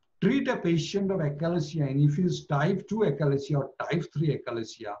you treat a patient of achalasia, and if he is type 2 achalasia or type 3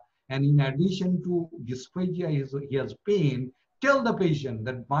 achalasia, and in addition to dysphagia, he has pain, tell the patient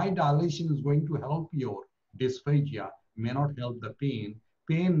that my dilation is going to help your dysphagia, may not help the pain.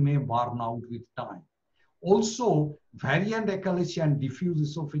 Pain may burn out with time. Also, variant achalasia and diffuse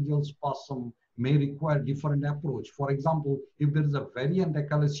esophageal spasm may require different approach. For example, if there is a variant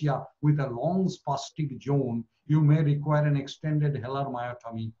achalasia with a long spastic zone, you may require an extended Heller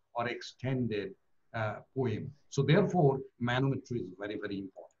myotomy or extended poem. So therefore, manometry is very, very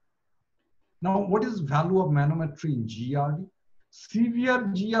important. Now, what is value of manometry in GERD?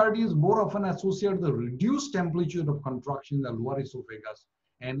 Severe GERD is more often associated with the reduced amplitude of contraction in the lower esophagus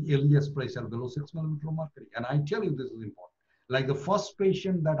and LES pressure below 6 millimeter of mercury. And I tell you this is important. Like the first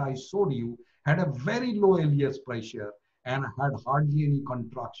patient that I showed you had a very low LES pressure and had hardly any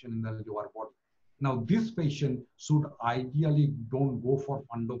contraction in the lower body. Now this patient should ideally don't go for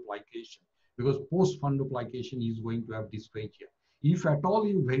fundoplication because post fundoplication is going to have dysphagia. If at all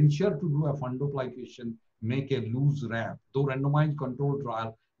you venture to do a fundoplication, make a loose wrap. Though randomized control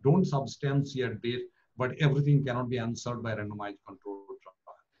trial don't substantiate this, but everything cannot be answered by randomized control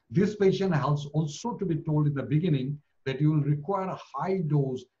trial. This patient has also to be told in the beginning that you will require a high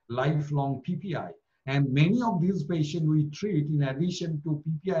dose lifelong PPI. And many of these patients we treat in addition to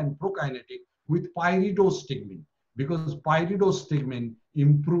PPI and prokinetic with pyridostigmine because pyridostigmine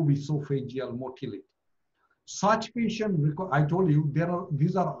improve esophageal motility. Such patients, I told you,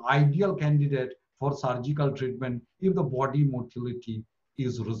 these are ideal candidates for surgical treatment if the body motility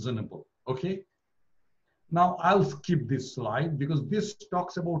is reasonable, okay? Now I'll skip this slide because this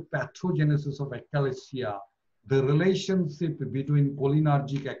talks about pathogenesis of achalasia, the relationship between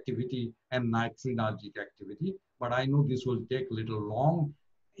cholinergic activity and nitrinergic activity, but I know this will take a little long.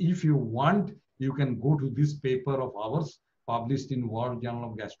 If you want, you can go to this paper of ours published in World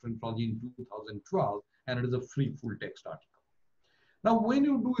Journal of Gastroenterology in 2012, and it is a free full text article. Now, when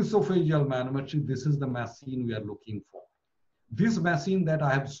you do esophageal manometry, this is the machine we are looking for. This machine that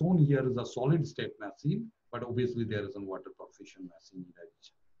I have shown here is a solid state machine, but obviously there is a water perfusion machine in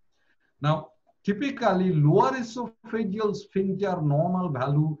addition. Now, typically lower esophageal sphincter normal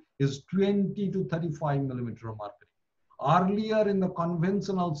value is 20 to 35 millimeter of mercury. Earlier in the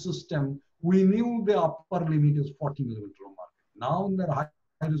conventional system, we knew the upper limit is 40 millimeter of mercury. Now in the high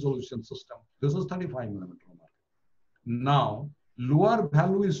resolution system, this is 35 millimeter of mercury. Now, lower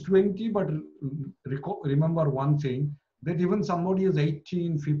value is 20, but remember one thing, that even somebody is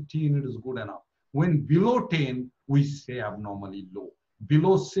 18, 15, it is good enough. When below 10, we say abnormally low.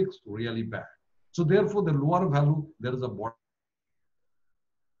 Below 6, really bad. So therefore, the lower value, there is a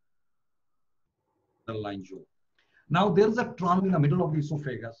borderline zone. Now, there is a trunk in the middle of the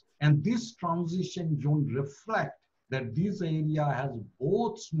esophagus, and this transition zone reflects that this area has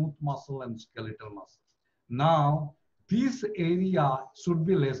both smooth muscle and skeletal muscle. Now, this area should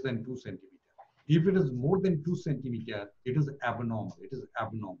be less than 2 centimeters. If it is more than 2 centimeters, it is abnormal. It is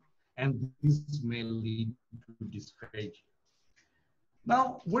abnormal. And this may lead to dysphagia.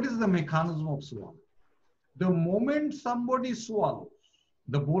 Now, what is the mechanism of swallow? The moment somebody swallows,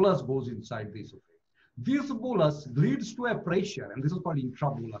 the bolus goes inside the esophagus. This bolus leads to a pressure, and this is called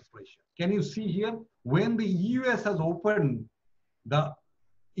intrabolus pressure. Can you see here? When the EUS has opened, the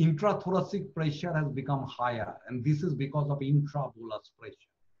intrathoracic pressure has become higher, and this is because of intrabolus pressure.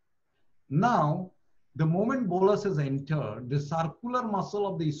 Now, the moment bolus has entered, the circular muscle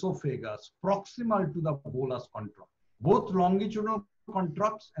of the esophagus proximal to the bolus contracts. Both longitudinal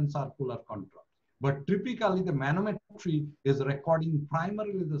contracts and circular contracts. But typically, the manometry is recording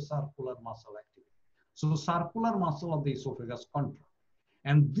primarily the circular muscle activity. So, circular muscle of the esophagus contracts.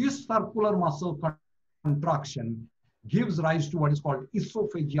 And this circular muscle contraction gives rise to what is called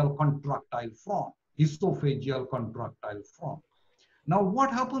esophageal contractile front. Esophageal contractile front. Now,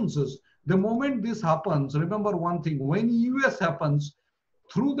 what happens is, the moment this happens, remember one thing, when EUS happens,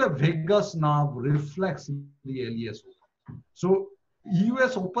 through the vagus nerve reflects the LES open. So,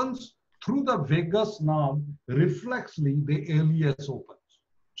 EUS opens, through the vagus nerve, reflexly the LES opens.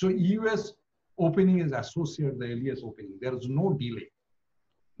 So, EUS opening is associated with the LES opening. There is no delay.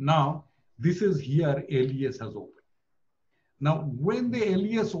 Now, this is here, LES has opened. Now, when the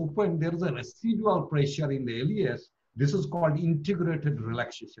LES open, there is a residual pressure in the LES. This is called integrated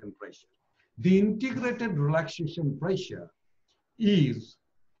relaxation pressure. The integrated relaxation pressure is,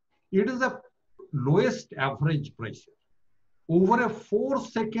 it is a lowest average pressure over a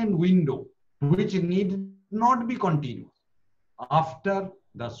 4-second window, which need not be continuous after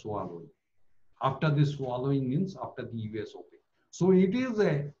the swallowing. After the swallowing means after the EUS opening. So it is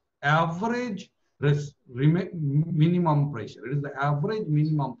a average minimum pressure. It is the average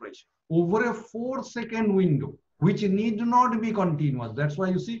minimum pressure over a 4-second window, which need not be continuous. That's why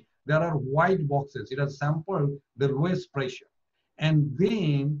you see there are white boxes. It has sampled the lowest pressure. And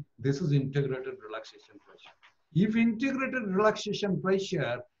then this is integrated relaxation pressure. If integrated relaxation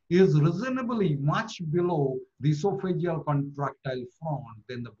pressure is reasonably much below the esophageal contractile front,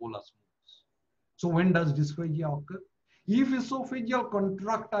 then the bolus moves. So when does dysphagia occur? If esophageal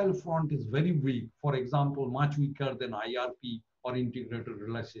contractile front is very weak, for example, much weaker than IRP or integrated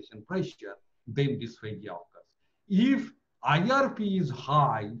relaxation pressure, then dysphagia occurs. If IRP is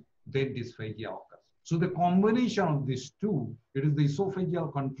high, then dysphagia occurs. So the combination of these two, it is the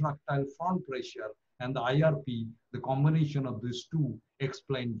esophageal contractile front pressure and the IRP, the combination of these two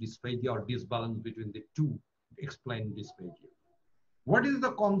explain dysphagia or disbalance between the two explain dysphagia. What is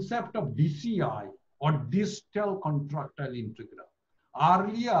the concept of DCI or distal contractile integral?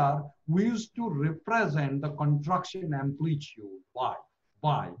 Earlier, we used to represent the contraction amplitude by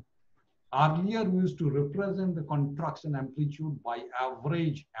earlier we used to represent the contraction amplitude by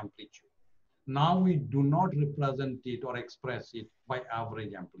average amplitude. Now we do not represent it or express it by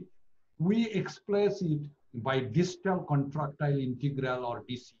average amplitude. We express it by distal contractile integral or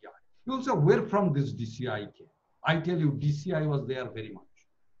DCI. You also, where from this DCI came? I tell you, DCI was there very much.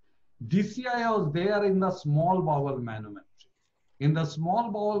 DCI was there in the small bowel manometry. In the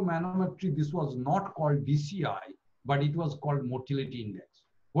small bowel manometry, this was not called DCI, but it was called motility index.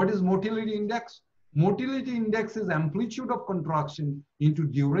 What is motility index? Motility index is amplitude of contraction into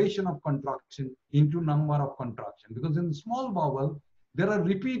duration of contraction into number of contraction. Because in the small bowel, there are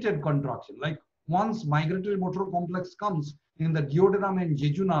repeated contraction. Like once migratory motor complex comes in the duodenum and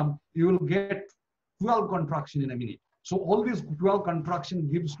jejunum, you will get 12 contraction in a minute. So all these 12 contraction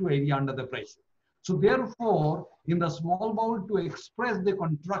gives to area under the pressure. So therefore, in the small bowel to express the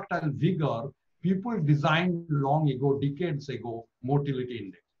contractile vigor, people designed long ago, decades ago, motility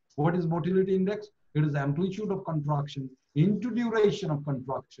index. What is motility index? It is amplitude of contraction into duration of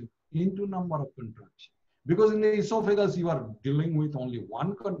contraction into number of contraction. Because in the esophagus, you are dealing with only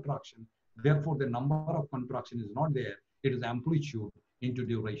one contraction. Therefore, the number of contraction is not there. It is amplitude into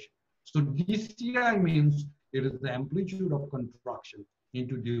duration. So DCI means it is the amplitude of contraction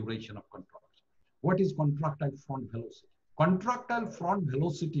into duration of contraction. What is contractile front velocity? Contractile front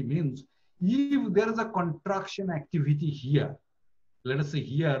velocity means if there is a contraction activity here, let us say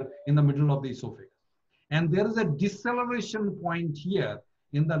here in the middle of the esophagus, and there is a deceleration point here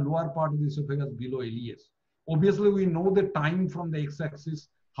in the lower part of the esophagus below ileus. Obviously, we know the time from the x-axis.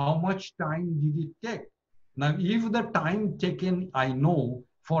 How much time did it take? Now, if the time taken, I know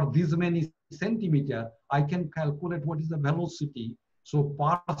for this many centimeter, I can calculate what is the velocity. So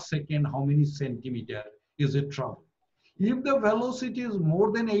per second, how many centimeter is it traveling? If the velocity is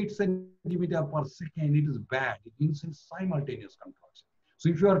more than 8 centimeter per second, it is bad. It means it's simultaneous contraction. So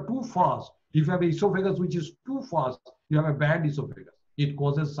if you are too fast, if you have an esophagus which is too fast, you have a bad esophagus. It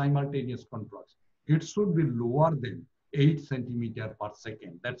causes simultaneous contraction. It should be lower than 8 centimeter per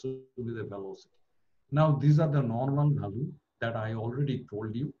second. That should be the velocity. Now, these are the normal value that I already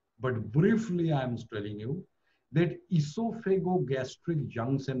told you, but briefly I am telling you that esophagogastric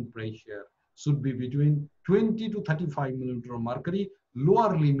junction pressure should be between 20 to 35 millimeter of mercury.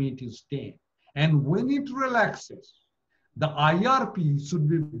 Lower limit is 10. And when it relaxes, the IRP should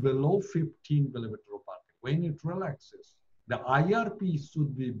be below 15 millimeter of mercury. When it relaxes, the IRP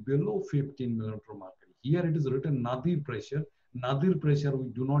should be below 15 millimeter of mercury. Here it is written nadir pressure. Nadir pressure we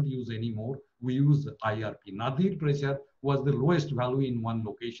do not use anymore. We use IRP. Nadir pressure was the lowest value in one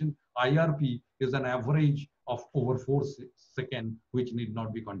location. IRP is an average of over 4 seconds, which need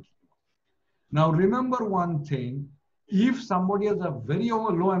not be continuous. Now remember one thing, if somebody has a very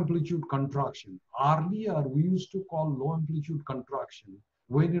low amplitude contraction, earlier we used to call low amplitude contraction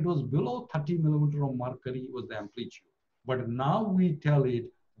when it was below 30 millimeter of mercury was the amplitude. But now we tell it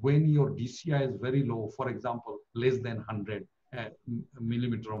when your DCI is very low, for example, less than 100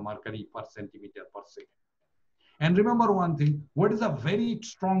 millimeter of mercury per centimeter per second. And remember one thing, what is a very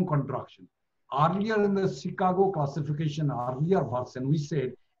strong contraction? Earlier in the Chicago classification, earlier version, we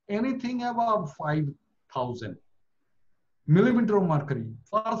said anything above 5,000 millimeter of mercury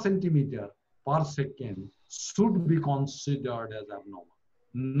per centimeter per second should be considered as abnormal.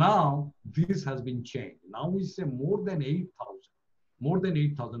 Now, this has been changed. Now we say more than 8,000. More than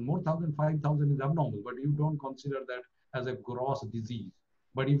 8,000, more than 5,000 is abnormal, but you don't consider that as a gross disease.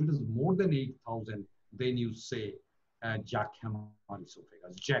 But if it is more than 8,000, then you say jackhammer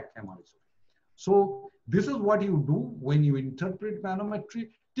esophagus, jackhammer esophagus. So this is what you do when you interpret manometry.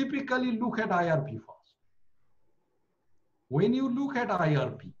 Typically look at IRP first. When you look at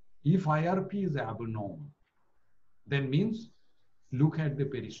IRP, if IRP is abnormal, then means look at the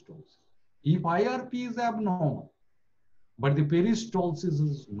peristalsis. If IRP is abnormal, but the peristalsis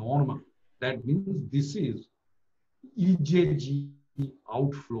is normal, that means this is EJG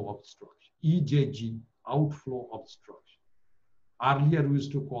outflow obstruction. EJG outflow obstruction. Earlier we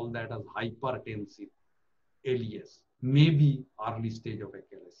used to call that as hypertensive LES, maybe early stage of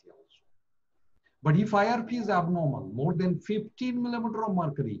echinacea also. But if IRP is abnormal, more than 15 millimeter of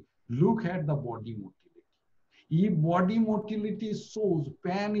mercury, look at the body motility. If body motility shows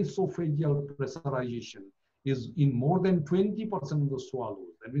pan-esophageal pressurization is in more than 20% of the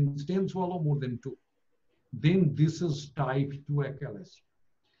swallows, that means 10 swallow more than 2, then this is type 2 echinacea.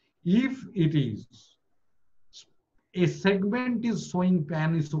 If it is a segment is showing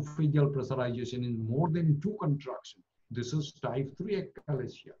pan-esophageal pressurization in more than 2 contractions, this is type 3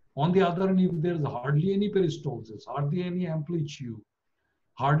 echinacea. On the other hand, if there is hardly any peristalsis, hardly any amplitude,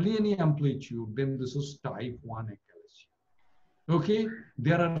 then this is type 1 echinacea. Okay,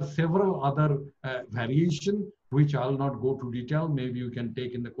 there are several other variations which I'll not go to detail. Maybe you can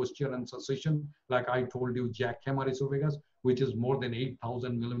take in the question and answer session. Like I told you, jackhammer esophagus, which is more than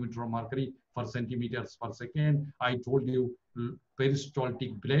 8,000 millimeter of mercury per centimeters per second. I told you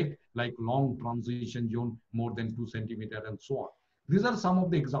peristaltic break, like long transition zone, more than 2 centimeters and so on. These are some of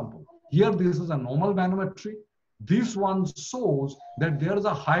the examples. Here, this is a normal manometry. This one shows that there is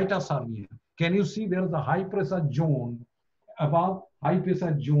a hiatus hernia. Can you see there is a high pressure zone above, high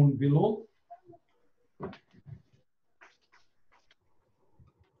pressure zone below?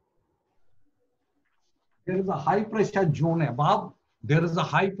 There is a high pressure zone above, there is a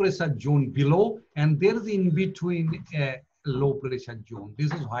high pressure zone below, and there is in between a low pressure zone.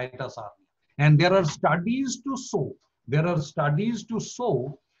 This is hiatus hernia. And there are studies to show,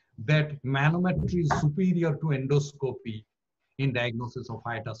 that manometry is superior to endoscopy in diagnosis of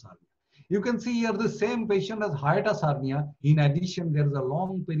hiatus hernia. You can see here the same patient has hiatus hernia. In addition, there is a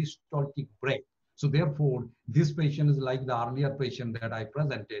long peristaltic break. So therefore, this patient is like the earlier patient that I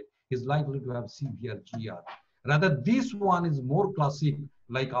presented, is likely to have severe GR. Rather, this one is more classic,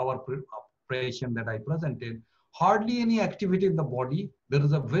 like our patient that I presented. Hardly any activity in the body. There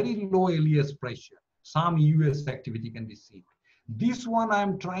is a very low LES pressure. Some US activity can be seen. This one I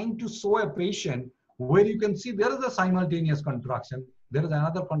am trying to show a patient where you can see there is a simultaneous contraction. There is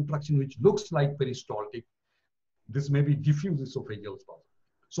another contraction which looks like peristaltic. This may be diffuse esophageal spasm.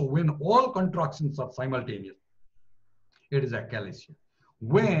 So when all contractions are simultaneous, it is achalasia.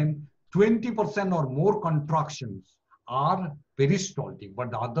 When 20% or more contractions are peristaltic,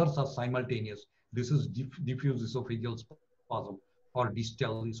 but the others are simultaneous, this is diffuse esophageal spasm or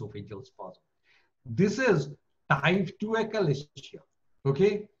distal esophageal spasm. This is type 2 achalasia,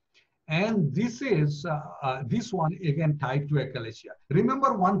 okay? And this is, this one again, type 2 achalasia.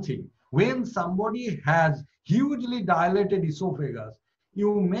 Remember one thing, when somebody has hugely dilated esophagus,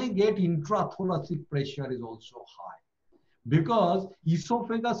 you may get intrathoracic pressure is also high, because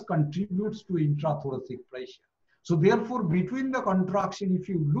esophagus contributes to intrathoracic pressure. So therefore, between the contraction, if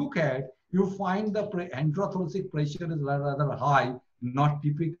you look at, you find the intrathoracic pressure is rather high, not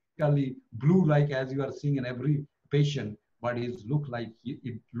typically blue like as you are seeing in every patient, but it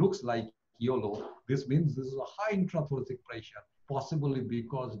looks like yellow. This means this is a high intrathoracic pressure, possibly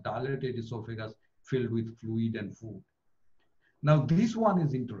because dilated esophagus filled with fluid and food. Now this one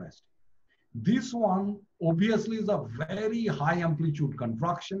is interesting. This one obviously is a very high amplitude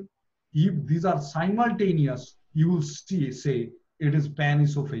contraction. If these are simultaneous, you will say it is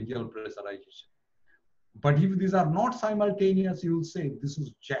panesophageal pressurization. But if these are not simultaneous, you will say this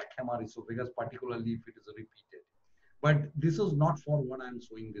is jackhammer esophagus, particularly if it is repeated. But this is not for what I am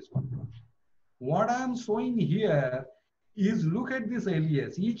showing this contraction. What I am showing here is, look at this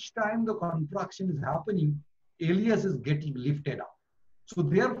alias. Each time the contraction is happening, alias is getting lifted up. So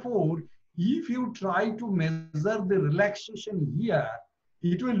therefore, if you try to measure the relaxation here,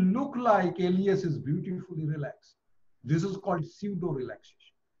 it will look like alias is beautifully relaxed. This is called pseudo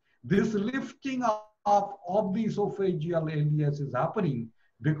relaxation. This lifting up of the esophageal alias is happening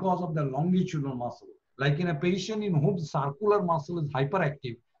because of the longitudinal muscle. Like in a patient in whom circular muscle is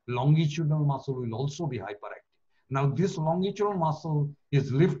hyperactive, longitudinal muscle will also be hyperactive. Now this longitudinal muscle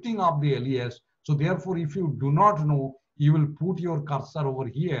is lifting up the alias. So therefore, if you do not know, you will put your cursor over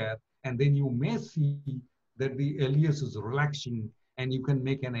here, and then you may see that the alias is relaxing, and you can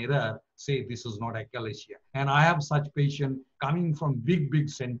make an error, say this is not achalasia. And I have such patient coming from big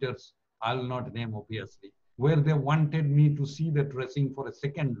centers, I will not name obviously, where they wanted me to see the tracing for a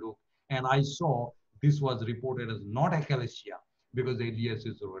second look, and I saw this was reported as not achalasia because the alias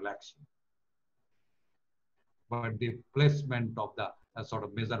is relaxing. But the placement of the sort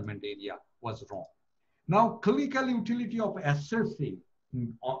of measurement area was wrong. Now, clinical utility of assessing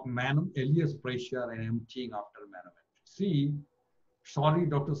alias pressure and emptying after manometry. See, sorry,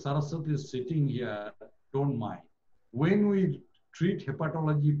 Dr. Saraswat is sitting here, don't mind. When we treat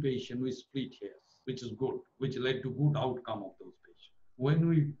hepatology patient, we split hairs, which is good, which led to good outcome of those patients. When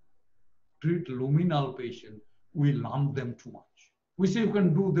we treat luminal patient, we lump them too much. We say you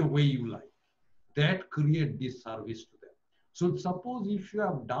can do the way you like. That creates disservice to them. So suppose if you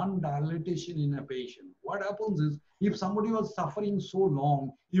have done dilatation in a patient, what happens is, if somebody was suffering so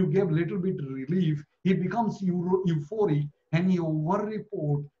long, you gave little bit relief, he becomes euphoric and he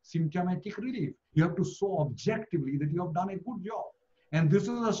over-report symptomatic relief. You have to show objectively that you have done a good job. And this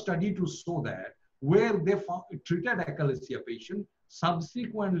is a study to show that, where they treated achalasia patient,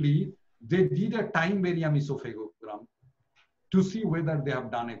 subsequently they did a time barium esophagogram to see whether they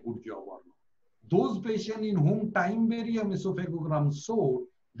have done a good job or not. Those patients in whom time barium esophagogram showed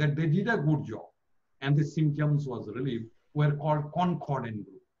that they did a good job and the symptoms was relieved were called concordant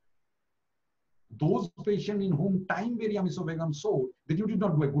group. Those patients in whom time barium esophagogram showed that you did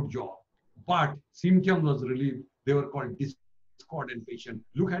not do a good job, but symptoms was relieved, they were called discordant patient.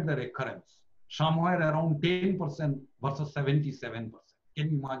 Look at the recurrence, somewhere around 10% versus 77%.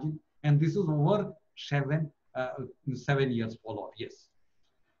 Can you imagine? And this is over 7 years follow-up, yes.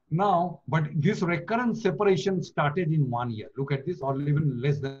 Now, but this recurrence separation started in 1 year. Look at this, or even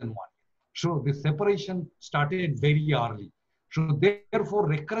less than 1 year. So the separation started very early. So therefore,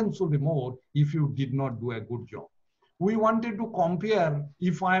 recurrence will be more if you did not do a good job. We wanted to compare,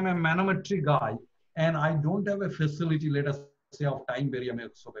 if I'm a manometry guy and I don't have a facility, let us say of time barium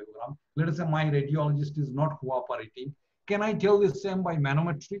esophagogram, let us say my radiologist is not cooperating, can I tell the same by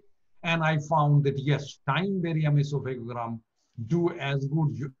manometry? And I found that yes, time barium esophagogram does as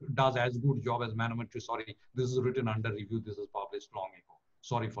good job as manometry. Sorry, this is written under review. This is published long ago.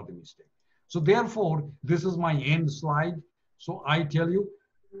 Sorry for the mistake. So therefore, this is my end slide. So I tell you,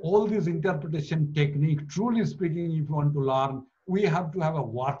 all these interpretation technique, truly speaking, if you want to learn, we have to have a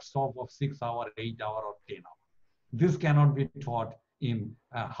workshop of 6 hours, 8 hours, or 10 hours. This cannot be taught in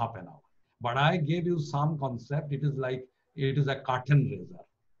half an hour. But I gave you some concept. It is like, it is a curtain raiser.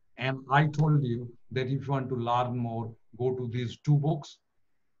 And I told you that if you want to learn more, go to these two books.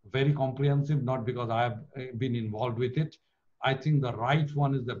 Very comprehensive, not because I have been involved with it. I think the right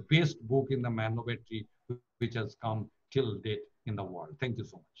one is the best book in the manometry which has come till date in the world. Thank you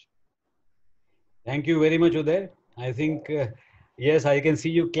so much. Thank you very much, Uday. I think, yes, I can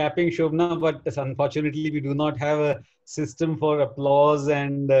see you clapping, Shobna, but unfortunately, we do not have a system for applause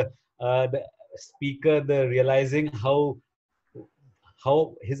and the speaker, the realizing how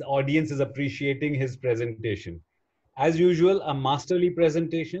his audience is appreciating his presentation. As usual, a masterly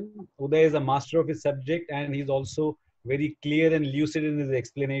presentation. Uday is a master of his subject and he's also very clear and lucid in his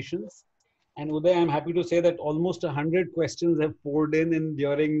explanations. And Uday, I'm happy to say that almost 100 questions have poured in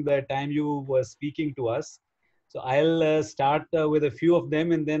during the time you were speaking to us. So I'll start with a few of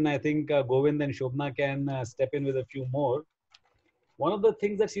them, and then I think Govind and Shobna can step in with a few more. One of the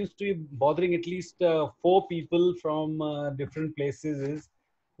things that seems to be bothering at least four people from different places is,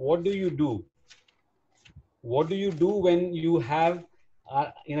 what do you do? What do you do when you have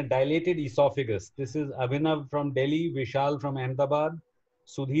in a dilated esophagus? This is Abhinav from Delhi, Vishal from Ahmedabad,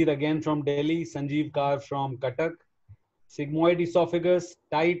 Sudhir again from Delhi, Sanjeev Kar from Cuttack. Sigmoid esophagus,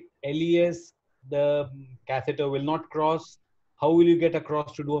 tight LES, the catheter will not cross. How will you get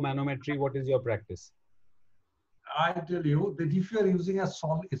across to do a manometry? What is your practice? I tell you that if you are using a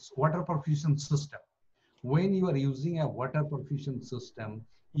solid, it's water perfusion system. When you are using a water perfusion system,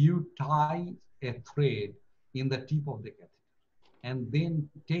 you tie a thread in the tip of the catheter and then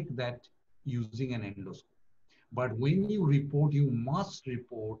take that using an endoscope. But when you report, you must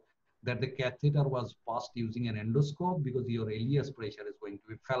report that the catheter was passed using an endoscope because your LES pressure is going to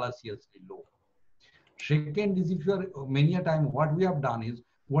be fallaciously low. Second is, if you are many a time, what we have done is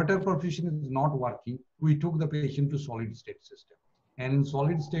water perfusion is not working. We took the patient to solid state system. And in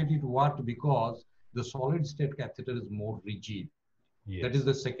solid state, it worked because the solid state catheter is more rigid. Yes. That is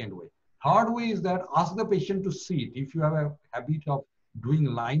the second way. Third way is that ask the patient to sit. If you have a habit of doing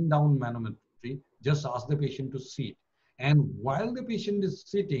lying down manometry, just ask the patient to sit. And while the patient is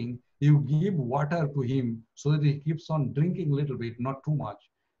sitting, you give water to him so that he keeps on drinking a little bit, not too much,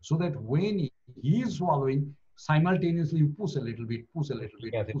 so that when he is swallowing, simultaneously you push a little bit, push a little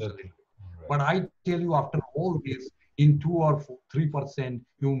bit, push a little bit. Right. But I tell you, after all this, in 2 or 3%,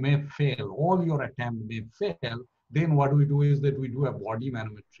 you may fail. All your attempt may fail. Then what we do is that we do a body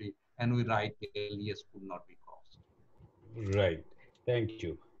manometry and we write LES could not be crossed. Right. Thank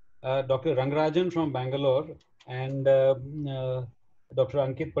you. Dr. Rangarajan from Bangalore and Dr.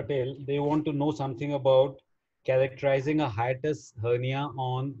 Ankit Patel, they want to know something about characterizing a hiatus hernia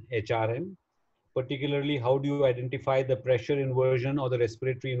on HRM. Particularly, how do you identify the pressure inversion or the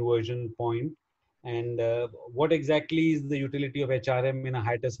respiratory inversion point? And what exactly is the utility of HRM in a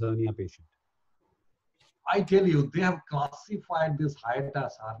hiatus hernia patient? I tell you, they have classified this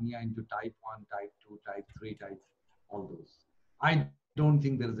hiatus hernia into type 1, type 2, type 3, type all those. I don't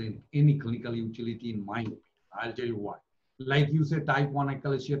think there is any clinical utility in my opinion. I'll tell you why. Like you say, type 1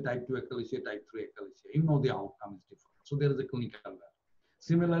 achalasia, type 2 achalasia, type 3 achalasia. You know the outcome is different. So there is a clinical value.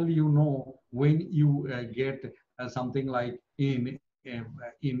 Similarly, you know, when you get something like in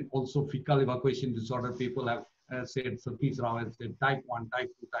also fecal evacuation disorder, people have said, Satish Rao has said type 1, type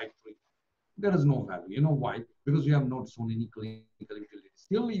 2, type 3. There is no value. You know why? Because you have not shown any clinical utility.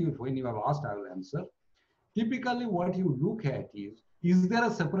 Still, when you have asked, I will answer. Typically, what you look at is there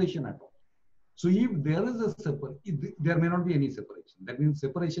a separation at all? So if there is a separation, there may not be any separation. That means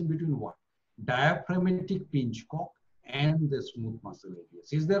separation between what? Diaphragmatic pinch cock and the smooth muscle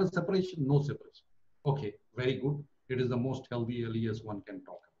LES. Is there a separation? No separation. Okay, very good. It is the most healthy LES one can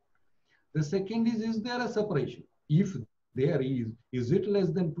talk about. The second is there a separation? If there is it less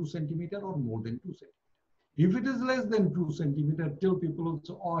than 2 centimeter or more than 2 centimeter? If it is less than 2 centimeter, till people will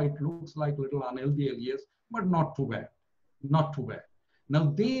say, oh, it looks like little unhealthy LES, but not too bad, not too bad.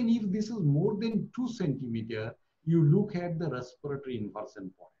 Now then, if this is more than 2 centimeter, you look at the respiratory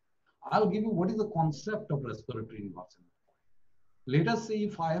inversion point. I'll give you what is the concept of respiratory inversion point. Let us say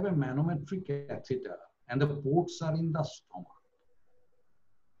if I have a manometry catheter and the ports are in the stomach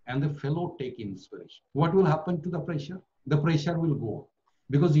and the fellow take inspiration, what will happen to the pressure? The pressure will go up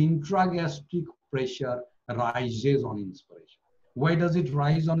because intragastric pressure rises on inspiration. Why does it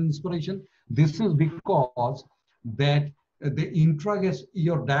rise on inspiration? This is because that the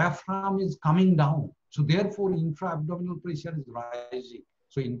your diaphragm is coming down. So therefore, intra-abdominal pressure is rising.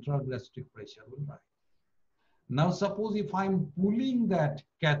 So intragastric pressure will rise. Now, suppose if I'm pulling that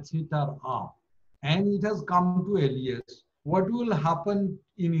catheter up and it has come to LES, what will happen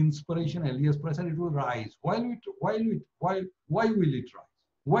in inspiration LES pressure? It will rise. Why will it rise?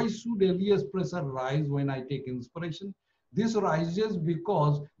 Why should LES pressure rise when I take inspiration? This rises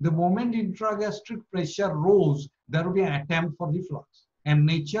because the moment intragastric pressure rose, there will be an attempt for reflux. And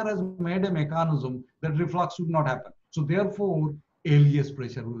nature has made a mechanism that reflux should not happen. So therefore, ileus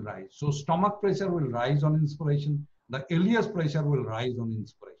pressure will rise. So stomach pressure will rise on inspiration. The ileus pressure will rise on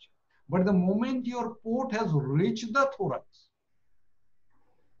inspiration. But the moment your port has reached the thorax,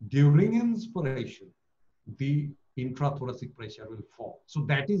 during inspiration, the intrathoracic pressure will fall. So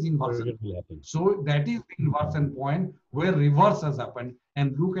that is inversion. So that is the inversion point where reverse has happened,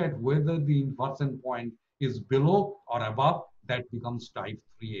 and look at whether the inversion point is below or above. That becomes type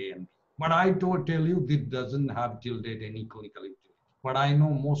 3A and B. But I tell you, this doesn't have till date any clinical utility. But I know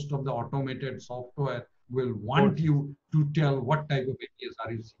most of the automated software will want you to tell what type of ATS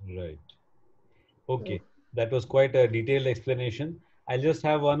are you seeing. Right. Okay. That was quite a detailed explanation. I'll just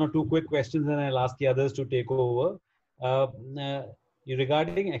have one or two quick questions and I'll ask the others to take over.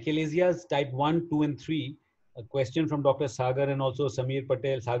 Regarding achalazias type 1, 2, and 3, a question from Dr. Sagar and also Samir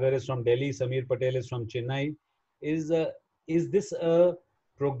Patel. Sagar is from Delhi, Samir Patel is from Chennai. Is this a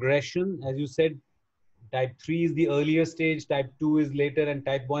progression? As you said, type 3 is the earlier stage, type 2 is later, and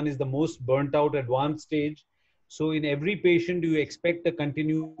type 1 is the most burnt out advanced stage. So in every patient, do you expect a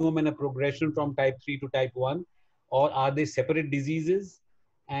continuum and a progression from type 3 to type 1? Or are they separate diseases?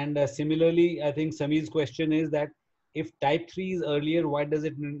 And similarly, I think Samir's question is that if type 3 is earlier, why does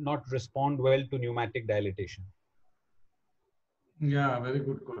it not respond well to pneumatic dilatation? Yeah, very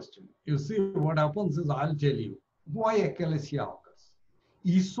good question. You see, what happens is, I'll tell you why achalasia occurs.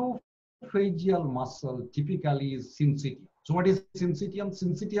 Esophageal muscle typically is syncytium. So what is syncytium?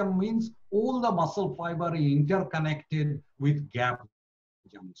 Syncytium means all the muscle fiber are interconnected with gap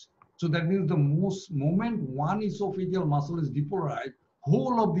junction. So that means the moment one esophageal muscle is depolarized,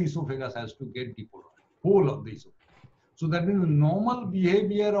 whole of the esophagus has to get depolarized. Whole of the esophagus. So that means the normal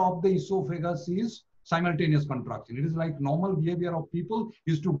behavior of the esophagus is simultaneous contraction. It is like normal behavior of people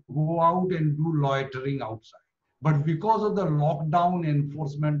is to go out and do loitering outside. But because of the lockdown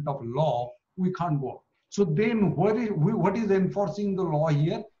enforcement of law, we can't go out. So then what is enforcing the law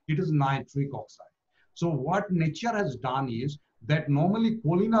here? It is nitric oxide. So what nature has done is that normally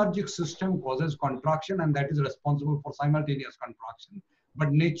cholinergic system causes contraction, and that is responsible for simultaneous contraction.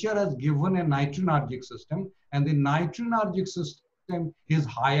 But nature has given a nitrinergic system, and the nitrinergic system is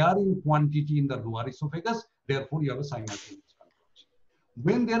higher in quantity in the lower esophagus. Therefore, you have a simultaneous contraction.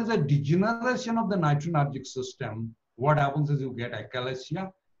 When there is a degeneration of the nitrinergic system, what happens is you get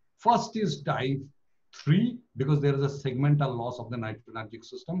achalasia. First is type 3, because there is a segmental loss of the nitrinergic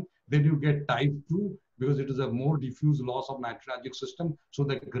system. Then you get type 2, because it is a more diffuse loss of nitrinergic system. So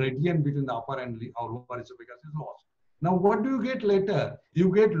the gradient between the upper and lower esophagus is lost. Now, what do you get later?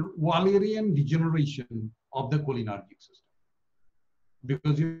 You get Wallerian degeneration of the cholinergic system.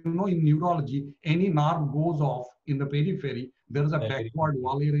 Because you know, in neurology, any nerve goes off in the periphery, there is a backward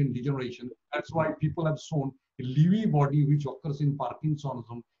Wallerian degeneration. That's why people have shown a Lewy body, which occurs in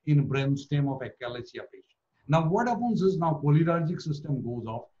Parkinsonism, in brainstem of achalasia patient. Now, what happens is now cholinergic system goes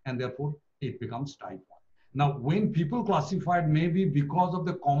off, and therefore it becomes type 1. Now, when people classified, maybe because of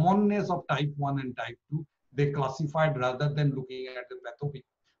the commonness of type 1 and type 2, they classified rather than looking at the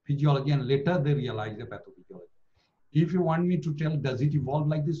pathophysiology, and later they realized the pathophysiology. If you want me to tell, does it evolve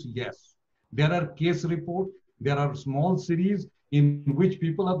like this? Yes. There are case reports, there are small series in which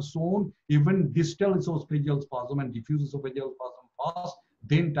people have shown even distal esophageal spasm and diffuse esophageal spasm first,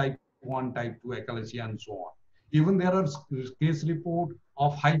 then type 1, type 2 achalasia, and so on. Even there are case report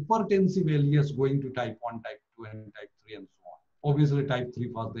of hypertensive ileus going to type 1, type 2, and type 3, and so on. Obviously, type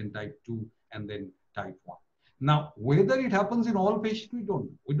 3 first, then type 2, and then type 1. Now, whether it happens in all patients, we don't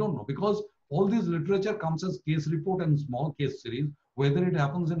know. We don't know, because all this literature comes as case report and small case series. Whether it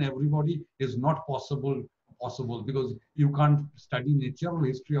happens in everybody is not possible, because you can't study natural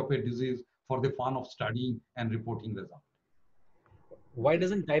history of a disease for the fun of studying and reporting results. Why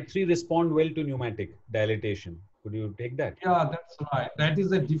doesn't type 3 respond well to pneumatic dilatation? Could you take that? Yeah, that's right. That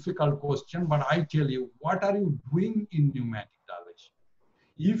is a difficult question, but I tell you, what are you doing in pneumatic dilation?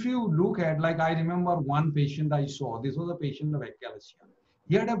 If you look at, like, I remember one patient I saw, this was a patient of achalasia.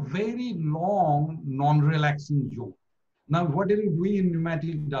 He had a very long, non-relaxing zone. Now, what are you doing in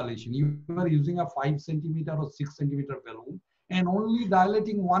pneumatic dilation? You are using a 5 centimeter or 6 centimeter balloon and only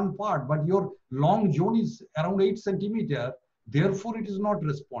dilating one part, but your long zone is around 8 centimeter. Therefore, it is not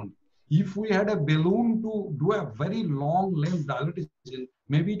responding. If we had a balloon to do a very long length dilatation,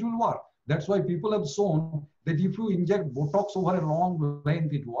 maybe it will work. That's why people have shown that if you inject Botox over a long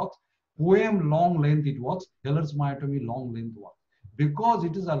length, it works. Poem long length, it works. Heller's myotomy long length works. Because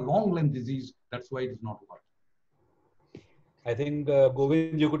it is a long length disease, that's why it is not working. I think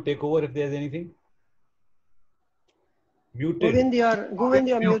Govind, you could take over if there's anything. Muted. Govind,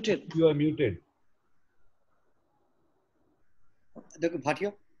 you are muted. You are muted. Dr.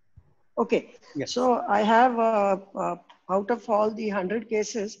 Bhatia? Okay. Yes. So I have, out of all the 100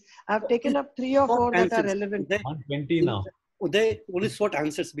 cases, I've taken up 3 or 4 that are relevant. 120 now. Uday, only short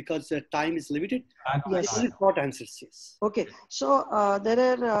answers because time is limited. Yes. Only short answers, yes. Okay. So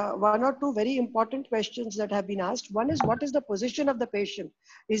there are 1 or 2 very important questions that have been asked. One is, what is the position of the patient?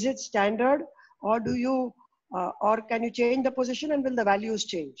 Is it standard, or do you, or can you change the position, and will the values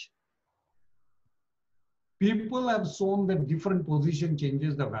change? People have shown that different position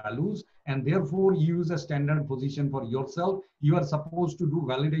changes the values, and therefore you use a standard position for yourself. You are supposed to do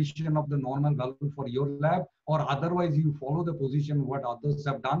validation of the normal value for your lab, or otherwise you follow the position what others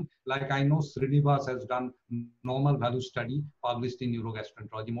have done. Like I know Srinivas has done normal value study published in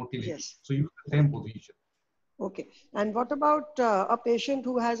neurogastroenterology motility. Yes. So use the same position. Okay. And what about a patient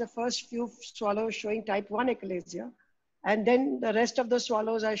who has a first few swallows showing type 1 achalasia, and then the rest of the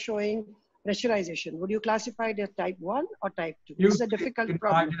swallows are showing pressurization? Would you classify it as type 1 or type 2? This is a difficult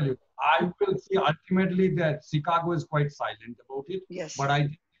problem. I will see ultimately that Chicago is quite silent about it. Yes. But I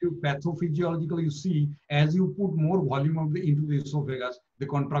think pathophysiologically, you see, as you put more volume of into the esophagus, the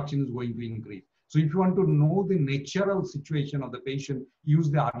contraction is going to increase. So if you want to know the natural situation of the patient, use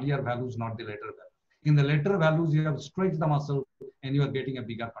the earlier values, not the later values. In the later values, you have stretched the muscle and you are getting a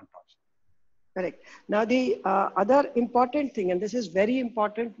bigger contraction. Correct. Now, the other important thing, and this is very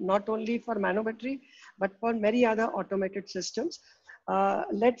important, not only for manometry, but for many other automated systems.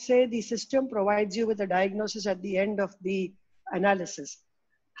 Let's say the system provides you with a diagnosis at the end of the analysis.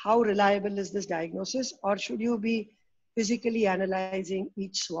 How reliable is this diagnosis, or should you be physically analyzing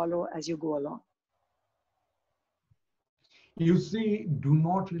each swallow as you go along? You see, do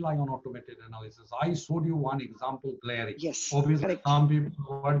not rely on automated analysis. I showed you one example clearly. Yes. Obviously, correct. some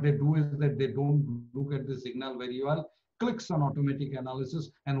people, what they do is that they don't look at the signal very well, clicks on automatic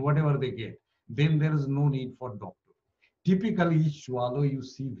analysis, and whatever they get, then there is no need for doctor. Typically, each swallow you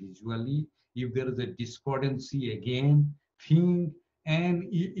see visually. If there is a discordancy, again, think, and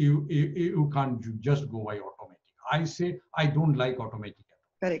you can't just go by automatic. I say I don't like automatic.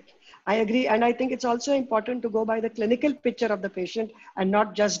 Correct. I agree. And I think it's also important to go by the clinical picture of the patient and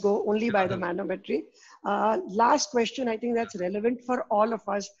not just go only by the manometry. Last question, I think that's relevant for all of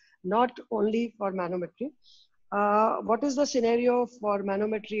us, not only for manometry. What is the scenario for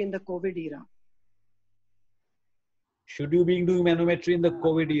manometry in the COVID era? Should you be doing manometry in the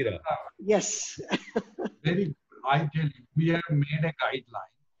COVID era? Yes. Very good. I tell you, we have made a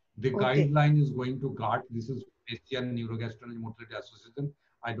guideline. The guideline is going to GART. This is Asian Neurogastroenterology Motility Association.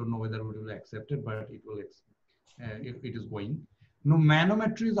 I don't know whether it will accept it, but it will. It is going. No,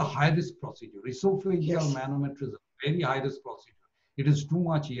 manometry is a high-risk procedure. Esophageal manometry is a very high-risk procedure. It is too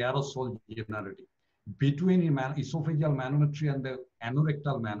much aerosol generating. Between esophageal manometry and the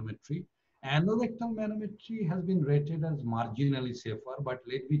anorectal manometry has been rated as marginally safer. But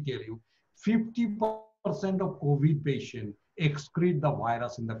let me tell you, 50% of COVID patients excrete the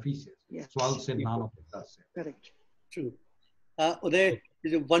virus in the feces. Yes. So I'll say none of it are safe. Correct. True. Uday,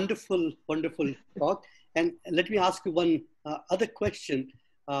 it's a wonderful, wonderful talk. And let me ask you one other question,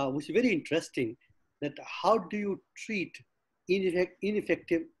 which is very interesting, that how do you treat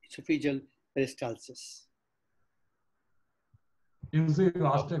ineffective esophageal peristalsis? You see, you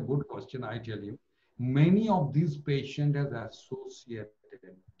asked a good question, I tell you. Many of these patients have associated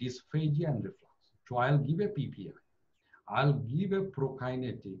dysphagia and reflux. So I'll give a PPI, I'll give a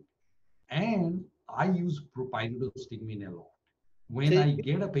prokinetic, and I use pyridostigmine a lot. When I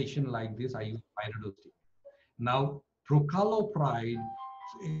get a patient like this, I use pyridostigmine. Now, prucalopride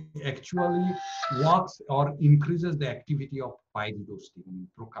actually works or increases the activity of pyridostigmine,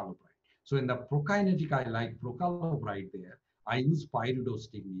 prucalopride. So in the prokinetic, I like prucalopride there. I use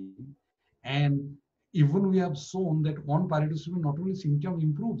pyridostigmine, and even we have shown that on pyridostigmine, not only symptom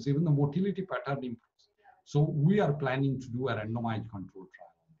improves, even the motility pattern improves. So we are planning to do a randomized control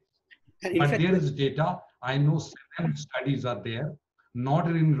trial on this. But there is data. I know 7 studies are there, not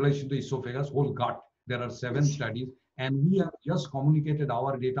in relation to esophagus, whole gut. There are 7 studies, and we have just communicated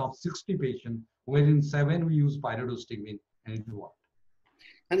our data of 60 patients, wherein 7 we use pyridostigmine, and it worked.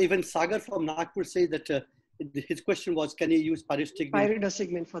 And even Sagar from Nagpur says that his question was, can you use pyridostigmine?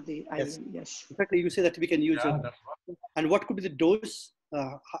 Pyridostigmine for the IM, yes. In fact, you say that we can use it. And what could be the dose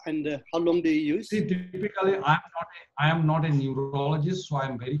and how long do you use? See, typically, I am not a neurologist, so I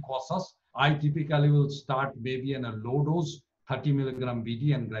am very cautious. I typically will start maybe in a low dose, 30 milligram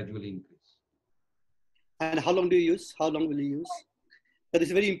BD, and gradually increase. And how long do you use? How long will you use? That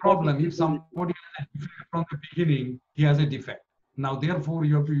is very important. Problem if somebody has a defect from the beginning, he has a defect. Now, therefore,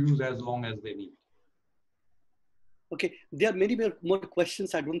 you have to use as long as they need. Okay, there are many more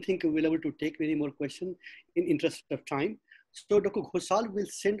questions. I don't think we'll be able to take many more questions in interest of time. So Dr. Ghoshal will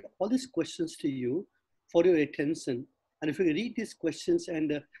send all these questions to you for your attention. And if you read these questions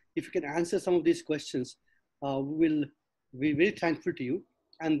and if you can answer some of these questions, we will be very thankful to you.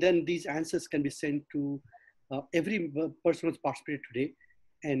 And then these answers can be sent to every person who's participated today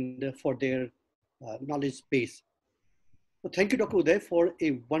and for their knowledge base. So thank you, Dr. Uday, for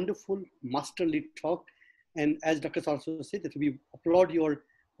a wonderful masterly talk. And as Dr. also said, that we applaud your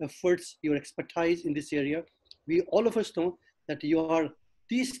efforts, your expertise in this area. We, all of us know that you are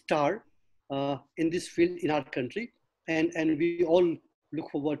the star in this field in our country. And we all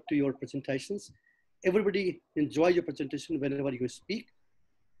look forward to your presentations. Everybody enjoy your presentation whenever you speak.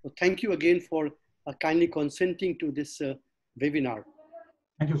 So thank you again for kindly consenting to this webinar.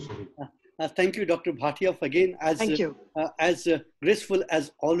 Thank you, Suri. Thank you, Dr. Bhatia, again, as graceful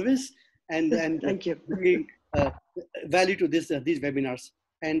as always, and thank you. bringing value to this these webinars.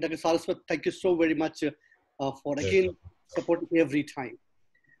 And Dr. Saraswat, thank you so very much for again supporting every time.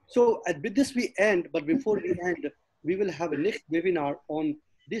 So with this we end, but before we end, we will have a next webinar on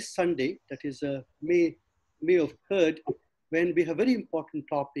this Sunday, that is May of 3rd, when we have a very important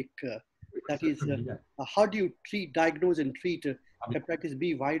topic that is how do you diagnose and treat hepatitis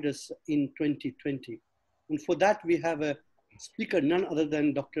B virus in 2020. And for that, we have a speaker, none other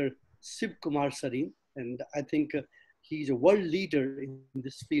than Dr. Shiv Kumar Sareen. And I think he's a world leader in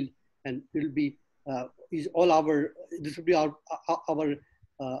this field, and will be, this will be our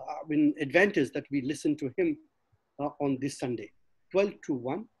advantage that we listen to him on this Sunday, 12 to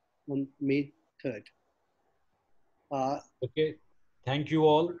 1 on May 3rd. Okay, thank you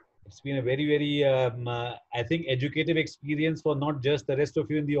all. It's been a very, very, I think, educative experience for not just the rest of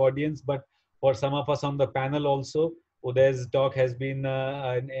you in the audience, but for some of us on the panel also. Uday's talk has been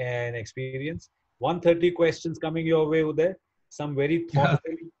an experience. 130 questions coming your way, Uday. Some very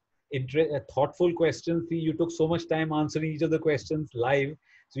thoughtful questions. See, you took so much time answering each of the questions live,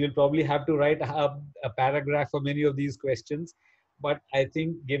 so you'll probably have to write a paragraph for many of these questions. But I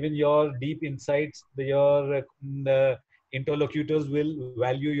think, given your deep insights, your interlocutors will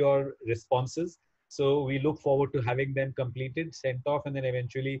value your responses. So we look forward to having them completed, sent off, and then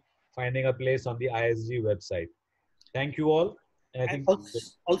eventually finding a place on the ISG website. Thank you all. And I think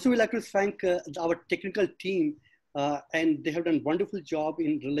also we'd like to thank our technical team, and they have done a wonderful job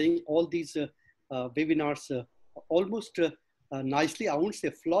in relaying all these webinars almost nicely. I won't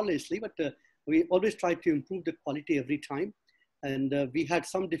say flawlessly, but we always try to improve the quality every time. And we had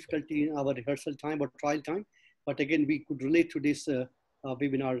some difficulty in our rehearsal time or trial time, but again, we could relate to this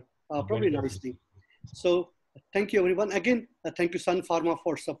webinar probably nicely. So thank you, everyone. Again, thank you, Sun Pharma,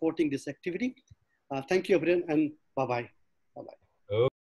 for supporting this activity. Thank you, everyone, and bye-bye. Bye-bye.